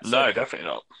badly in that. So no, definitely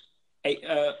not.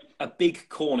 A big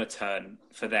corner turn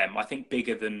for them. I think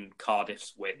bigger than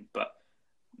Cardiff's win, but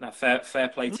fair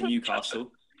play to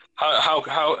Newcastle.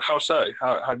 How so?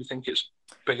 How do you think it's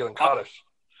bigger than Cardiff?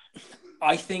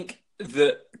 I think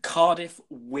that Cardiff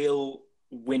will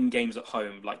win games at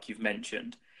home, like you've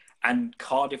mentioned, and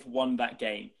Cardiff won that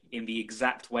game in the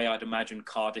exact way I'd imagine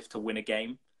Cardiff to win a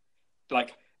game.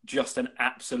 Like just an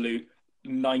absolute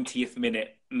 90th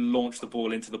minute, launch the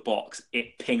ball into the box,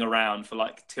 it ping around for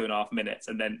like 2.5 minutes,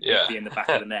 and then be in the back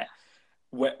of the net.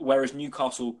 Whereas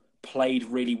Newcastle played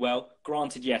really well.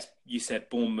 Granted, yes, you said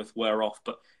Bournemouth were off,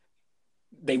 but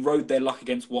they rode their luck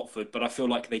against Watford, but I feel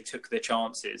like they took their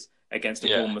chances against a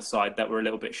Bournemouth side that were a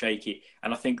little bit shaky.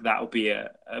 And I think that'll be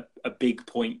a big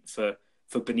point for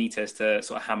Benitez to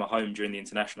sort of hammer home during the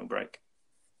international break.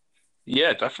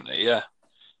 Yeah, definitely. Yeah.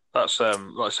 That's like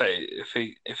I say,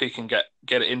 if he can get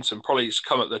it into him, probably he's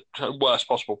come at the worst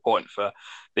possible point for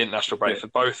the international break for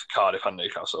both Cardiff and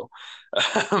Newcastle.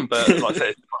 But like I say,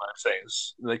 it's one of those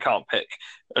things they can't pick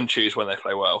and choose when they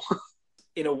play well.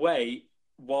 In a way,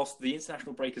 whilst the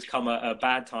international break has come at a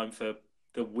bad time for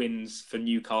the wins for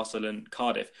Newcastle and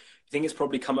Cardiff, I think it's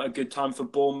probably come at a good time for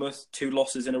Bournemouth. 2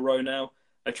 losses in a row now,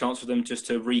 a chance for them just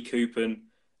to recoup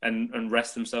and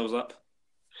rest themselves up.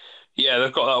 Yeah,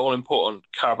 they've got that all-important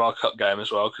Carabao Cup game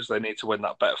as well because they need to win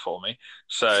that bet for me.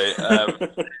 So they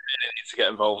need to get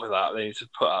involved with that. They need to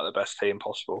put out the best team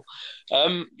possible.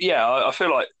 I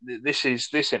feel like this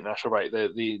international break,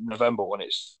 the November one,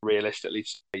 it's realistically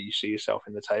you see yourself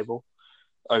in the table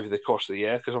over the course of the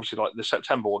year, because obviously like the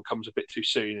September one comes a bit too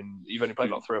soon and you've only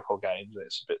played like 3 or 4 games.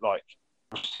 It's a bit like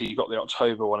you've got the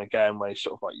October one again where you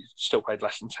sort of like you still played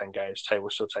less than 10 games,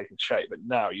 table's still taking shape, but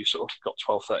now you sort of got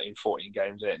 12, 13, 14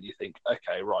 games in and you think,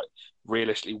 okay, right,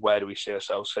 realistically, where do we see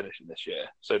ourselves finishing this year?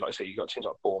 So like I say, you've got teams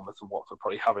like Bournemouth and Watford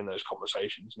probably having those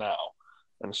conversations now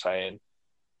and saying,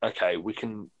 okay, we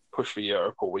can push for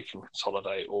Europe or we can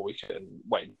consolidate or we can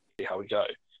wait and see how we go.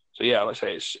 So yeah, like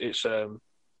I say,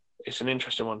 it's an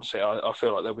interesting one to see. I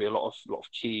feel like there'll be a lot of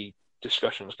key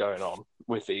discussions going on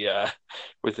with the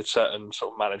certain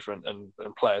sort of management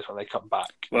and players when they come back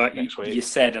next week. You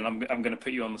said, and I'm going to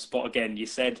put you on the spot again. You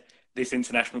said this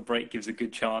international break gives a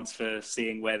good chance for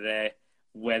seeing where they're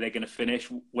going to finish.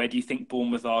 Where do you think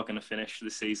Bournemouth are going to finish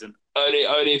this season? Only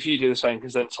if you do the same,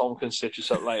 because then Tom can stitch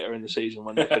us up later in the season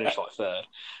when they finish like 3rd.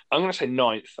 I'm going to say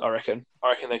 9th. I reckon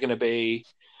they're going to be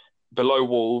below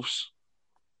Wolves.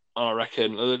 I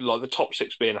reckon, like the top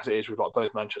 6 being as it is with like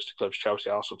both Manchester clubs, Chelsea,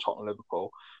 Arsenal, Tottenham, Liverpool,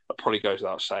 that probably goes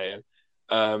without saying.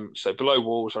 So below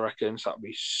Wolves, I reckon, so that'll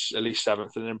be at least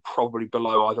 7th, and then probably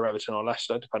below either Everton or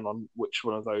Leicester, depending on which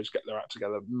one of those get their act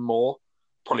together more.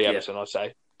 Probably Everton, I'd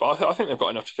say. But I think they've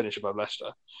got enough to finish above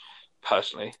Leicester,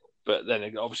 personally. But then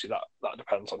obviously that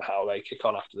depends on how they kick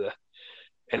on after the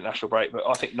international break. But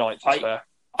I think 9th is fair.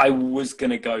 I was going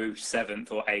to go 7th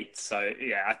or 8th, so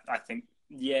yeah, I think.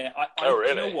 Yeah, really?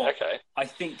 You know what? Okay. I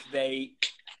think they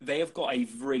have got a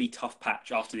really tough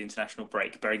patch after the international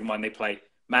break, bearing in mind they play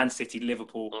Man City,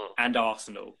 Liverpool and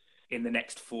Arsenal in the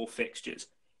next 4 fixtures.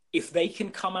 If they can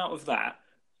come out of that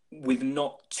with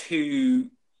not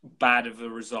too bad of a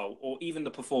result, or even the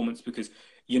performance, because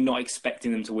you're not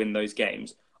expecting them to win those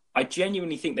games, I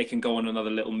genuinely think they can go on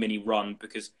another little mini run,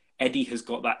 because Eddie has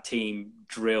got that team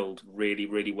drilled really,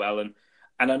 really well. And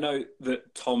I know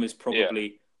that Tom is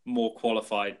probably more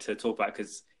qualified to talk about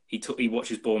because he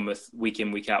watches Bournemouth week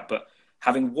in, week out. But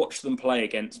having watched them play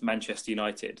against Manchester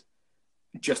United,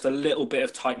 just a little bit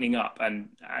of tightening up, and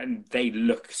they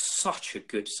look such a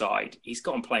good side. He's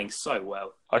got them playing so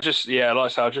well. I just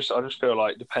feel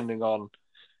like depending on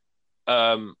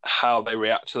how they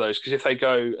react to those. Because if they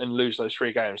go and lose those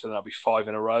 3 games, then that'll be 5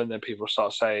 in a row, and then people will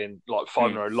start saying like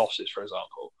 5 in a row losses, for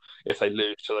example, if they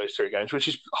lose to those 3 games, which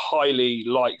is highly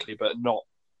likely, but not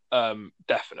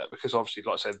definite, because obviously,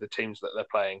 like I said, the teams that they're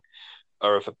playing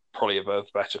are probably of a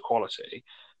better quality.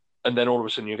 And then all of a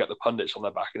sudden you get the pundits on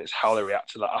their back, and it's how they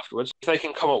react to that afterwards. If they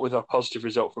can come up with a positive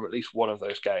result from at least one of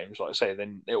those games, like I say,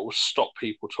 then it will stop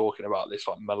people talking about this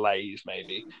like malaise,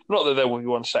 maybe. Not that there will be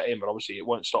one set in, but obviously it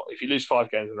won't stop. If you lose 5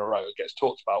 games in a row, it gets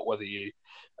talked about whether you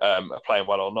are playing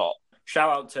well or not. Shout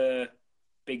out to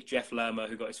big Jeff Lerma,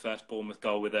 who got his first Bournemouth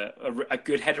goal with a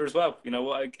good header as well. You know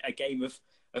what? A game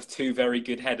of 2 very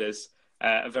good headers,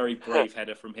 a very brave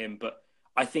header from him. But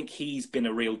I think he's been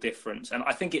a real difference. And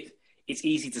I think it's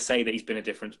easy to say that he's been a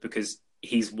difference because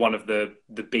he's one of the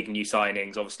big new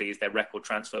signings, obviously, is their record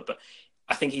transfer. But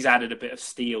I think he's added a bit of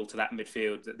steel to that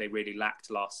midfield that they really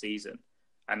lacked last season.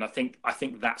 And I think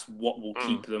that's what will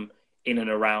keep them in and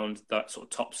around that sort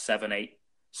of top 7-8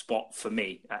 spot for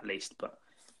me, at least. But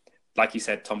like you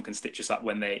said, Tom can stitch us up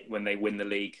when they win the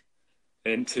league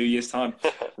in 2 years' time.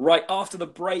 Right after the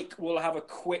break, we'll have a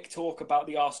quick talk about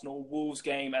the Arsenal-Wolves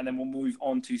game, and then we'll move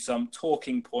on to some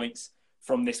talking points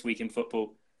from this week in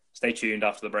football. Stay tuned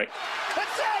after the break.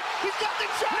 That's it! He's got the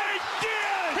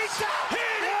chance! He's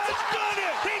done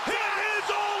it! It is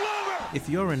all over! If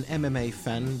you're an MMA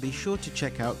fan, be sure to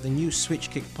check out the new Switch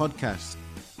Kick podcast.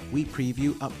 We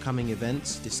preview upcoming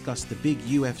events, discuss the big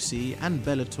UFC and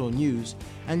Bellator news,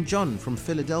 and John from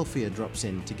Philadelphia drops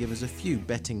in to give us a few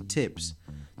betting tips.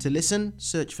 To listen,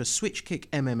 search for Switch Kick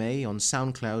MMA on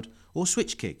SoundCloud or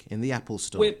Switch Kick in the Apple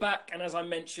Store. We're back, and as I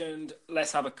mentioned,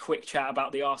 let's have a quick chat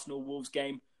about the Arsenal-Wolves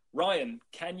game. Ryan,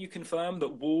 can you confirm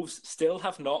that Wolves still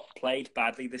have not played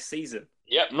badly this season?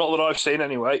 Yep, not that I've seen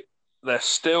anyway. They're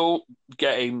still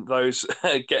getting those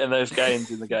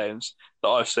gains in the games that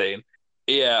I've seen.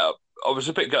 Yeah, I was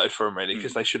a bit gutted for them, really,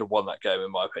 because they should have won that game,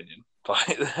 in my opinion.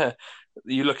 Like,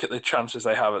 you look at the chances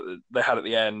they had at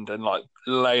the end, and like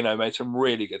Leno made some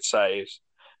really good saves,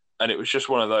 and it was just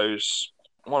one of those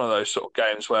sort of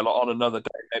games where, like, on another day,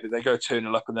 maybe they go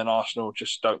 2-0 up, and then Arsenal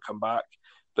just don't come back.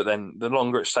 But then the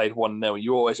longer it stayed 1-0,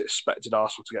 you always expected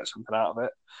Arsenal to get something out of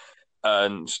it.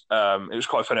 And it was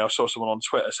quite funny. I saw someone on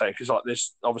Twitter saying, because like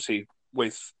this, obviously,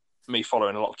 with me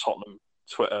following a lot of Tottenham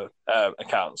Twitter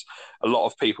accounts, a lot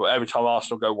of people, every time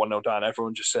Arsenal go 1-0 down,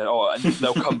 everyone just said, oh, and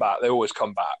they'll come back. They always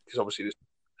come back, because obviously there's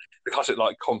the classic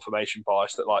like confirmation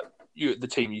bias that like the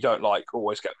team you don't like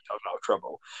always get themselves out of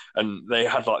trouble. And they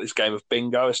had like this game of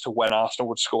bingo as to when Arsenal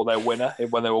would score their winner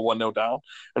when they were 1-0 down.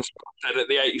 And so said at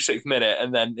the 86th minute,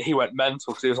 and then he went mental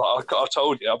because he was like, I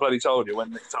told you, I bloody told you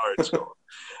when Mkhitaryan scored.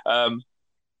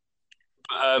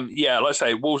 Yeah, like I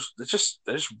say, Wolves, they're just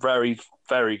very,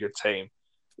 very good team.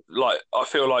 Like, I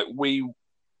feel like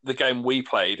the game we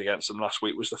played against them last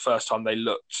week was the first time they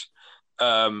looked,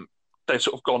 they'd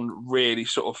sort of gone really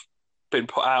sort of been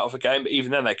put out of a game, but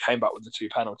even then they came back with the 2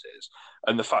 penalties.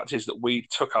 And the fact is that we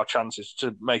took our chances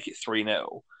to make it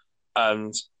 3-0,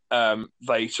 and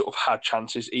they sort of had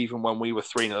chances even when we were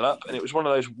 3-0 up. And it was one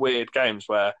of those weird games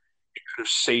where you could have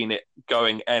seen it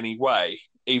going any way,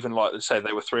 even like they said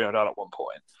they were 3-0 down at one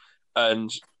point. And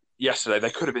yesterday they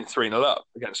could have been 3-0 up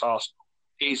against Arsenal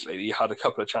easily. You had a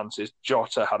couple of chances.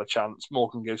 Jota had a chance.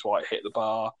 Morgan Gibbs White hit the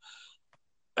bar.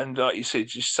 And like you say,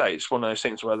 it's one of those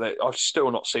things where I've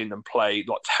still not seen them play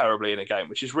like terribly in a game,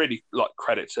 which is really like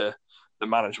credit to the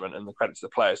management and the credit to the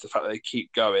players, the fact that they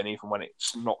keep going even when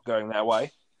it's not going their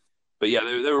way. But yeah,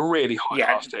 they're a really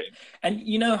high-class team. And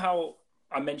you know how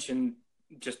I mentioned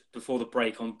just before the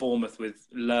break on Bournemouth with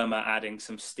Lerma adding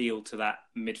some steel to that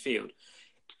midfield?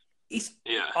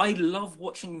 I love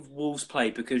watching Wolves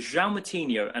play because João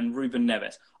Moutinho and Ruben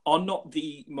Neves are not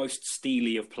the most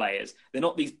steely of players. They're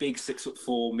not these big 6'4"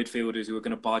 midfielders who are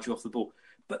going to barge you off the ball.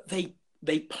 But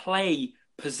they play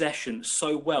possession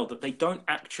so well that they don't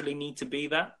actually need to be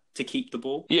that to keep the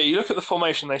ball. Yeah, you look at the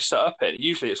formation they set up in.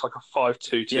 Usually it's like a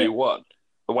 5-2-2-1,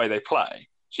 the way they play.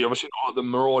 So you obviously got the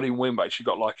marauding wingbacks. You've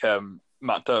got like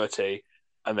Matt Doherty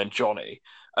and then Johnny.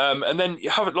 And then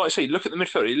you have it, like I say, look at the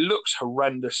midfield. It looks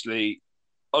horrendously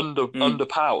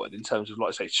underpowered in terms of, like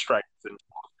I say, strength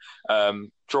and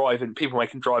driving, people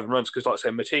making driving runs. Because, like I say,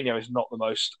 Moutinho is not the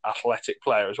most athletic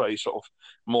player as well. He's sort of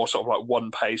more sort of like one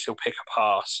pace. He'll pick a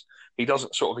pass. He's not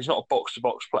a box to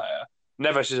box player.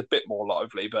 Neves is a bit more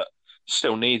lively, but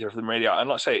still neither of them really are. And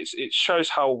like I say, it shows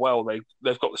how well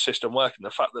they've got the system working.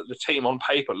 The fact that the team on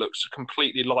paper looks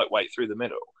completely lightweight through the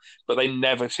middle, but they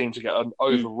never seem to get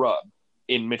overrun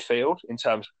in midfield in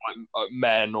terms of like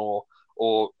men or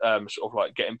sort of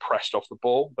like getting pressed off the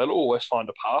ball. They'll always find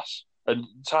a pass. And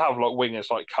to have like wingers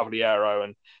like Cavaliero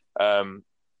and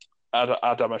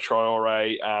Adama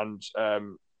Traore and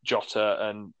Jota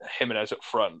and Jimenez up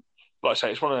front. Like I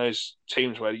say, it's one of those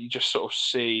teams where you just sort of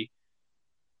see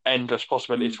endless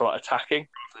possibilities for like attacking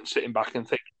rather than sitting back and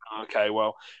thinking, okay,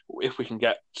 well, if we can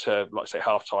get to, like say,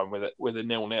 half time with a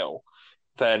 0-0,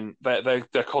 then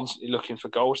they're constantly looking for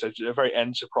goals. They're a very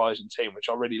enterprising team, which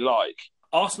I really like.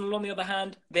 Arsenal, on the other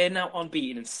hand, they're now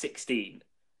unbeaten in 16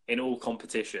 in all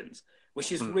competitions,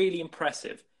 which is really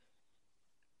impressive.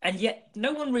 And yet,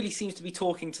 no one really seems to be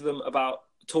talking about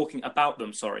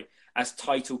them, as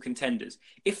title contenders.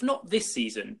 If not this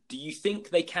season, do you think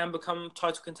they can become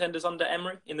title contenders under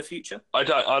Emery in the future? I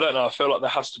don't know. I feel like there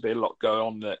has to be a lot going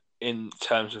on that in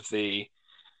terms of at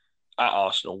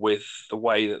Arsenal with the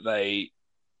way that they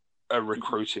are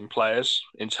recruiting players.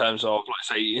 In terms of, like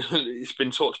say, it's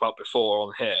been talked about before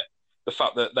on here, the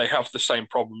fact that they have the same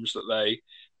problems that they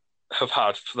have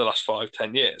had for the last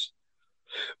 5-10 years.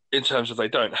 In terms of they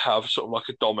don't have sort of like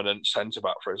a dominant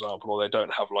centre-back, for example, or they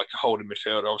don't have like a holding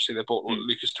midfielder. Obviously, they bought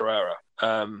Lucas Torreira.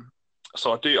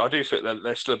 So I do think that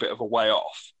they're still a bit of a way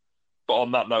off. But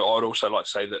on that note, I'd also like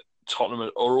to say that Tottenham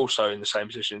are also in the same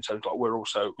position in terms of like we're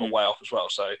also a way off as well.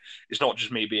 So it's not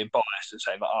just me being biased and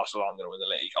saying that Arsenal aren't going to win the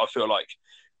league. I feel like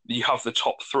you have the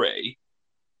top three,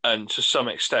 and to some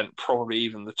extent, probably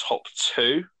even the top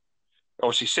two.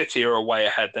 Obviously, City are a way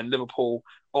ahead. Then Liverpool,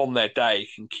 on their day,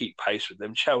 can keep pace with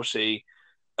them. Chelsea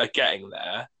are getting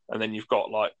there, and then you've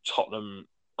got like Tottenham,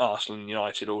 Arsenal, and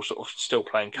United all sort of still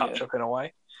playing catch up in a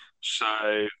way.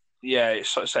 So yeah,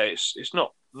 it's like I say, it's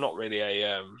not really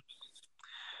a.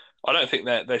 I don't think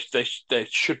that they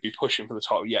should be pushing for the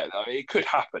title yet. Though it could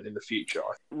happen in the future.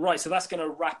 Right, so that's going to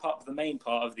wrap up the main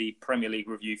part of the Premier League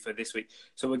review for this week.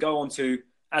 So we'll go on to,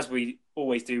 as we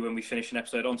always do when we finish an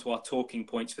episode, onto our talking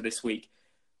points for this week.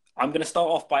 I'm going to start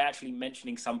off by actually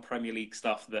mentioning some Premier League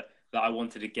stuff that I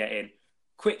wanted to get in.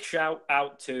 Quick shout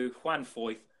out to Juan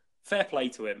Foyth. Fair play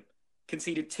to him.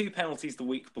 Conceded 2 penalties the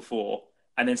week before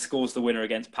and then scores the winner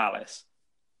against Palace.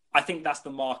 I think that's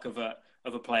the mark of a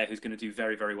player who's going to do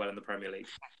very, very well in the Premier League.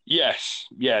 Yes,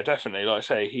 yeah, definitely. Like I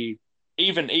say, he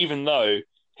even though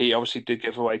he obviously did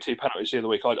give away 2 penalties the other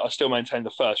week, I still maintain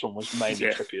the first one was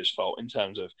mainly Trippier's fault in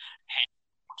terms of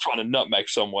trying to nutmeg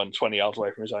someone 20 yards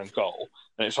away from his own goal.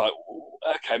 And it's like,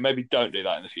 okay, maybe don't do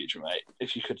that in the future, mate.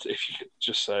 If you could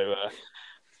just sort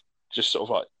of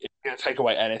like, if you're going to take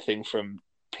away anything from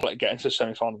getting to the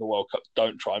semi-final of the World Cup,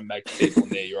 don't try and make people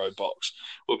near your own box.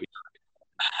 Would be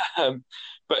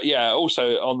but yeah,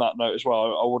 also on that note as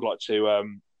well, I would like to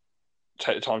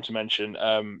take the time to mention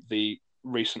the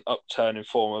recent upturn in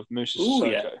form of Moussa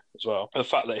Sissoko as well. The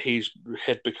fact that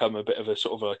had become a bit of a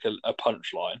sort of like a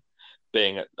punchline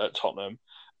being at Tottenham,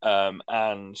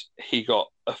 and he got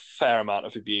a fair amount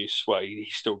of abuse. Well, he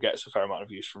still gets a fair amount of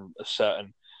abuse from a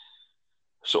certain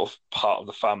sort of part of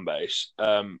the fan base,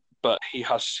 but he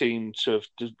has seemed to have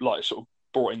like sort of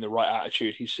brought in the right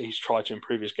attitude. He's tried to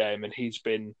improve his game, and he's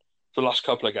been, for the last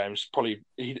couple of games, probably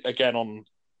again on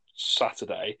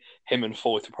Saturday, him and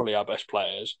Foyth are probably our best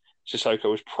players.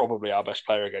 Sissoko was probably our best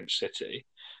player against City,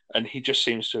 and he just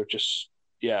seems to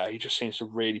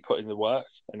really put in the work,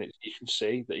 and you can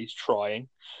see that he's trying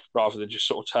rather than just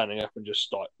sort of turning up and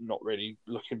just like not really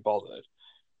looking bothered.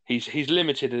 He's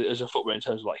limited as a footballer in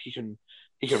terms of like he can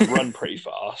run pretty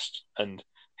fast and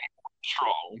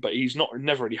strong, but he's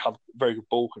never really had very good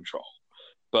ball control.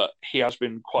 But he has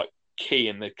been quite key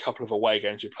in the couple of away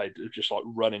games we played, just like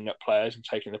running at players and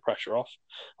taking the pressure off.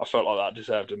 I felt like that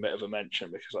deserved a bit of a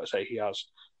mention because, like I say, he has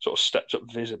sort of stepped up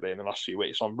visibly in the last few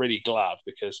weeks. So I'm really glad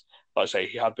because, like I say,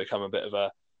 he had become a bit of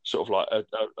a sort of like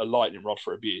a lightning rod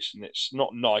for abuse, and it's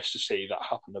not nice to see that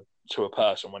happen to a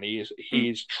person when he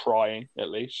is trying at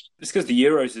least. It's because the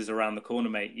Euros is around the corner,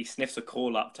 mate. He sniffs a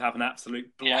call up to have an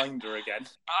absolute blinder again.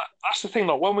 That's the thing.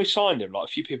 Like when we signed him, like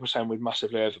a few people saying we'd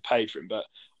massively overpaid for him, but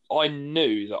I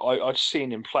knew that I'd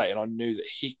seen him play, and I knew that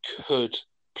he could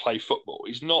play football.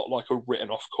 He's not like a written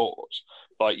off course.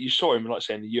 Like you saw him, like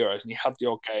say in the Euros, and he had the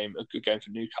odd game, a good game for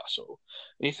Newcastle,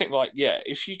 and you think like, yeah,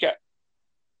 if you get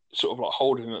sort of like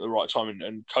hold of him at the right time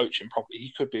and coach him properly,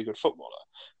 he could be a good footballer.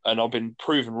 And I've been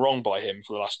proven wrong by him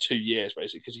for the last 2 years,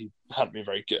 basically, because he hadn't been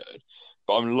very good.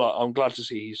 But I'm glad to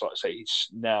see he's he's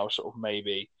now sort of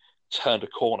maybe turned a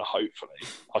corner. Hopefully,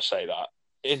 I say that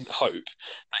in hope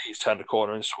that he's turned a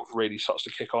corner and sort of really starts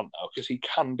to kick on now, because he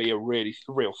can be a really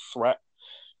real threat.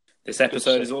 This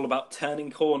episode is all about turning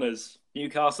corners.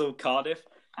 Newcastle, Cardiff,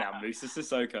 now Moussa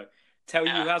Sissoko. Tell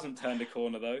you who hasn't turned a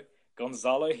corner though.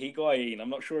 Gonzalo Higuain. I'm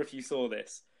not sure if you saw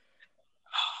this.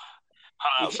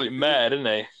 Absolutely mad, isn't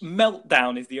he?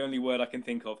 Meltdown is the only word I can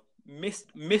think of.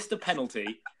 Missed a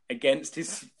penalty against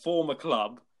his former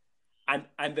club and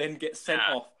then gets sent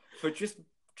off for just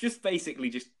basically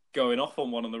just going off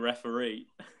on one on the referee.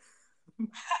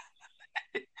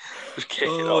 Just kick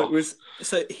it off. It was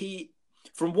so he.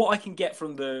 From what I can get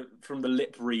from the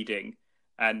lip reading,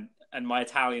 and my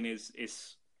Italian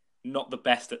is not the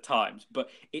best at times, but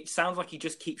it sounds like he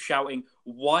just keeps shouting,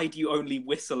 "Why do you only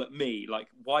whistle at me? Like,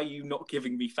 why are you not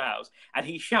giving me fouls?" And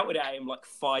he shouted at him like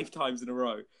 5 times in a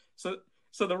row. So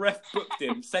the ref booked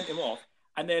him, sent him off,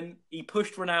 and then he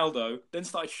pushed Ronaldo, then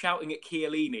started shouting at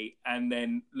Chiellini, and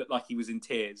then looked like he was in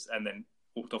tears, and then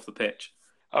walked off the pitch.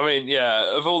 I mean,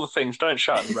 yeah, of all the things, don't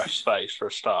shout in the ref's face for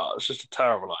a start. It's just a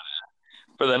terrible idea.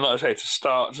 But then, like I say, to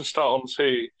start on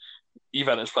 2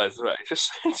 Juventus players,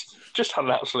 just had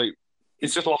an absolute.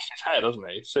 He's just lost his head, hasn't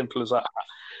he? Simple as that.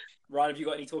 Ryan, have you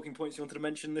got any talking points you wanted to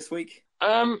mention this week?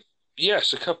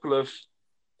 Yes, a couple of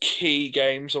key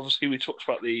games. Obviously, we talked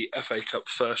about the FA Cup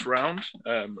first round.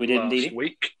 We did last indeed.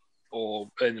 week, or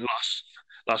in the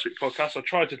last week's podcast. I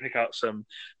tried to pick out some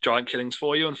giant killings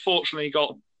for you. Unfortunately,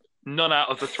 got none out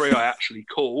of the 3 I actually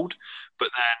called, but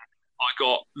then I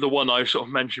got the one I sort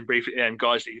of mentioned briefly at the end,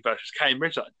 Guiseley versus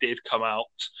Cambridge, that did come out,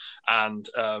 and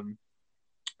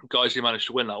Guiseley managed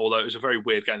to win that, although it was a very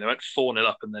weird game. They went 4-0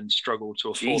 up and then struggled to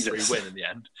a 4-3 win in the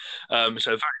end.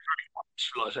 So very,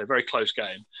 very, like I say, very close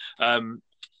game.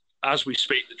 As we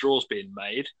speak, the draw's being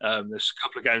made. There's a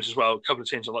couple of games as well, a couple of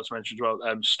teams I'd like to mention as well.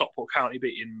 Stockport County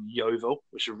beating Yeovil,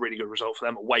 which is a really good result for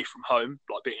them, away from home,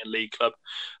 like beating a league club.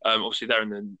 Obviously, they're in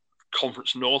the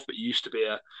Conference North, but used to be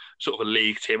a sort of a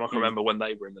league team. I can remember when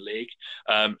they were in the league.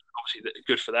 Obviously,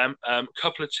 good for them. A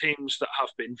couple of teams that have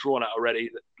been drawn out already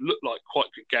that look like quite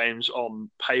good games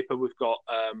on paper. We've got,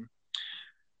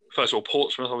 first of all,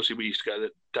 Portsmouth. Obviously, we used to go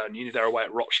down uni. They're away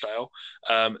at Rochdale.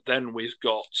 Then we've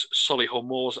got Solihull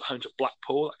Moors at home to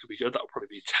Blackpool. That could be good. That will probably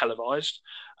be televised.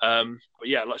 But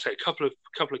yeah, like I say, a couple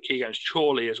of key games.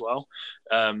 Chorley as well.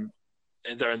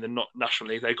 They're in the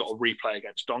National League. They got a replay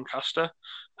against Doncaster.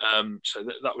 So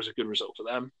that was a good result for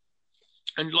them.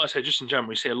 And like I say, just in general,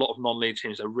 we see a lot of non-league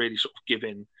teams. They're really sort of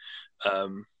giving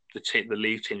the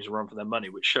league teams a run for their money,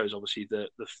 which shows obviously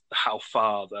how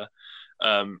far the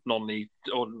non-league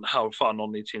or how far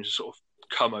non-league teams have sort of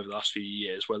come over the last few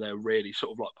years, where they're really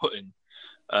sort of like putting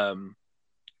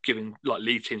giving like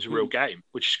league teams a real game,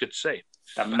 which is good to see.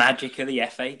 The magic of the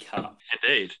FA Cup.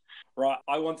 Indeed. Right,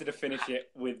 I wanted to finish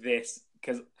it with this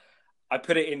because I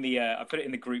put it in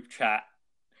the group chat.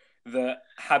 The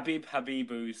Habib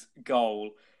Habibu's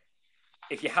goal.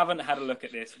 If you haven't had a look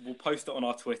at this, we'll post it on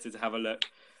our Twitter to have a look.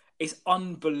 It's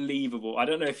unbelievable. I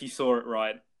don't know if you saw it,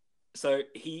 Ryan. So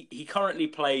he currently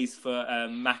plays for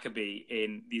Maccabi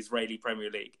in the Israeli Premier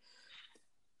League.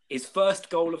 His first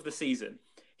goal of the season.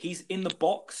 He's in the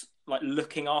box, like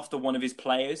looking after one of his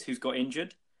players who's got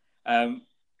injured. And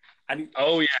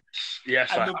yes,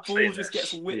 and the ball just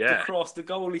gets whipped across. The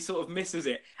goalie sort of misses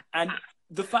it, and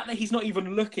the fact that he's not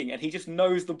even looking and he just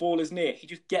knows the ball is near, he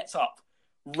just gets up,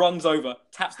 runs over,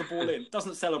 taps the ball in,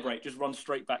 doesn't celebrate, just runs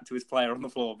straight back to his player on the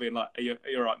floor, being like, "Are you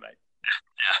all right, mate?"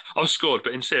 Yeah, I've scored,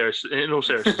 but in all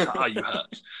seriousness, are you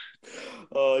hurt?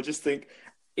 Oh, I just think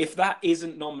if that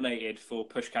isn't nominated for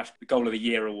Puskás Goal of the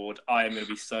Year award, I am going to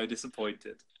be so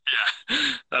disappointed. Yeah,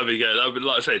 that'd be good. I would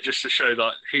like to say, just to show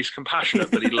that he's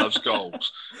compassionate, but he loves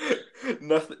goals.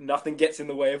 Nothing gets in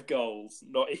the way of goals.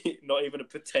 Not even a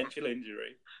potential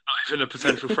injury. Not even a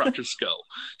potential fractured skull.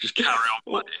 Just carry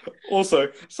on. Also,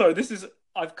 sorry,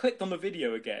 I've clicked on the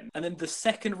video again, and then the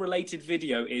second related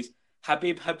video is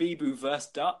Habib Habibu versus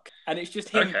Duck, and it's just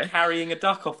him carrying a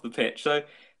duck off the pitch. So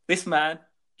this man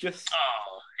just...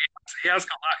 Oh, he has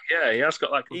got that. Yeah, he has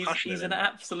got that compassion. He's an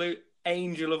absolute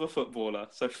angel of a footballer.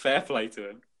 So fair play to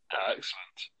him. Excellent.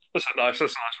 That's a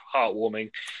nice, heartwarming.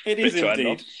 It is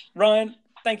indeed. Ryan,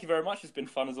 thank you very much. It's been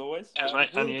fun as always. Cheers, mate.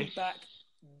 We'll be back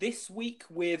this week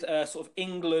with a sort of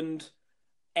England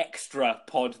extra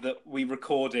pod that we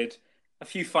recorded. A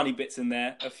few funny bits in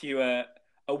there.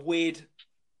 A weird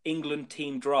England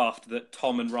team draft that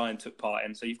Tom and Ryan took part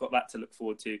in. So you've got that to look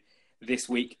forward to this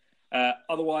week.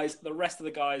 Otherwise, the rest of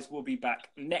the guys will be back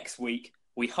next week,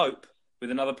 we hope,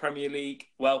 with another Premier League,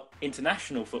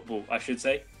 international football, I should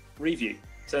say, review.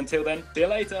 So until then, see you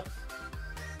later.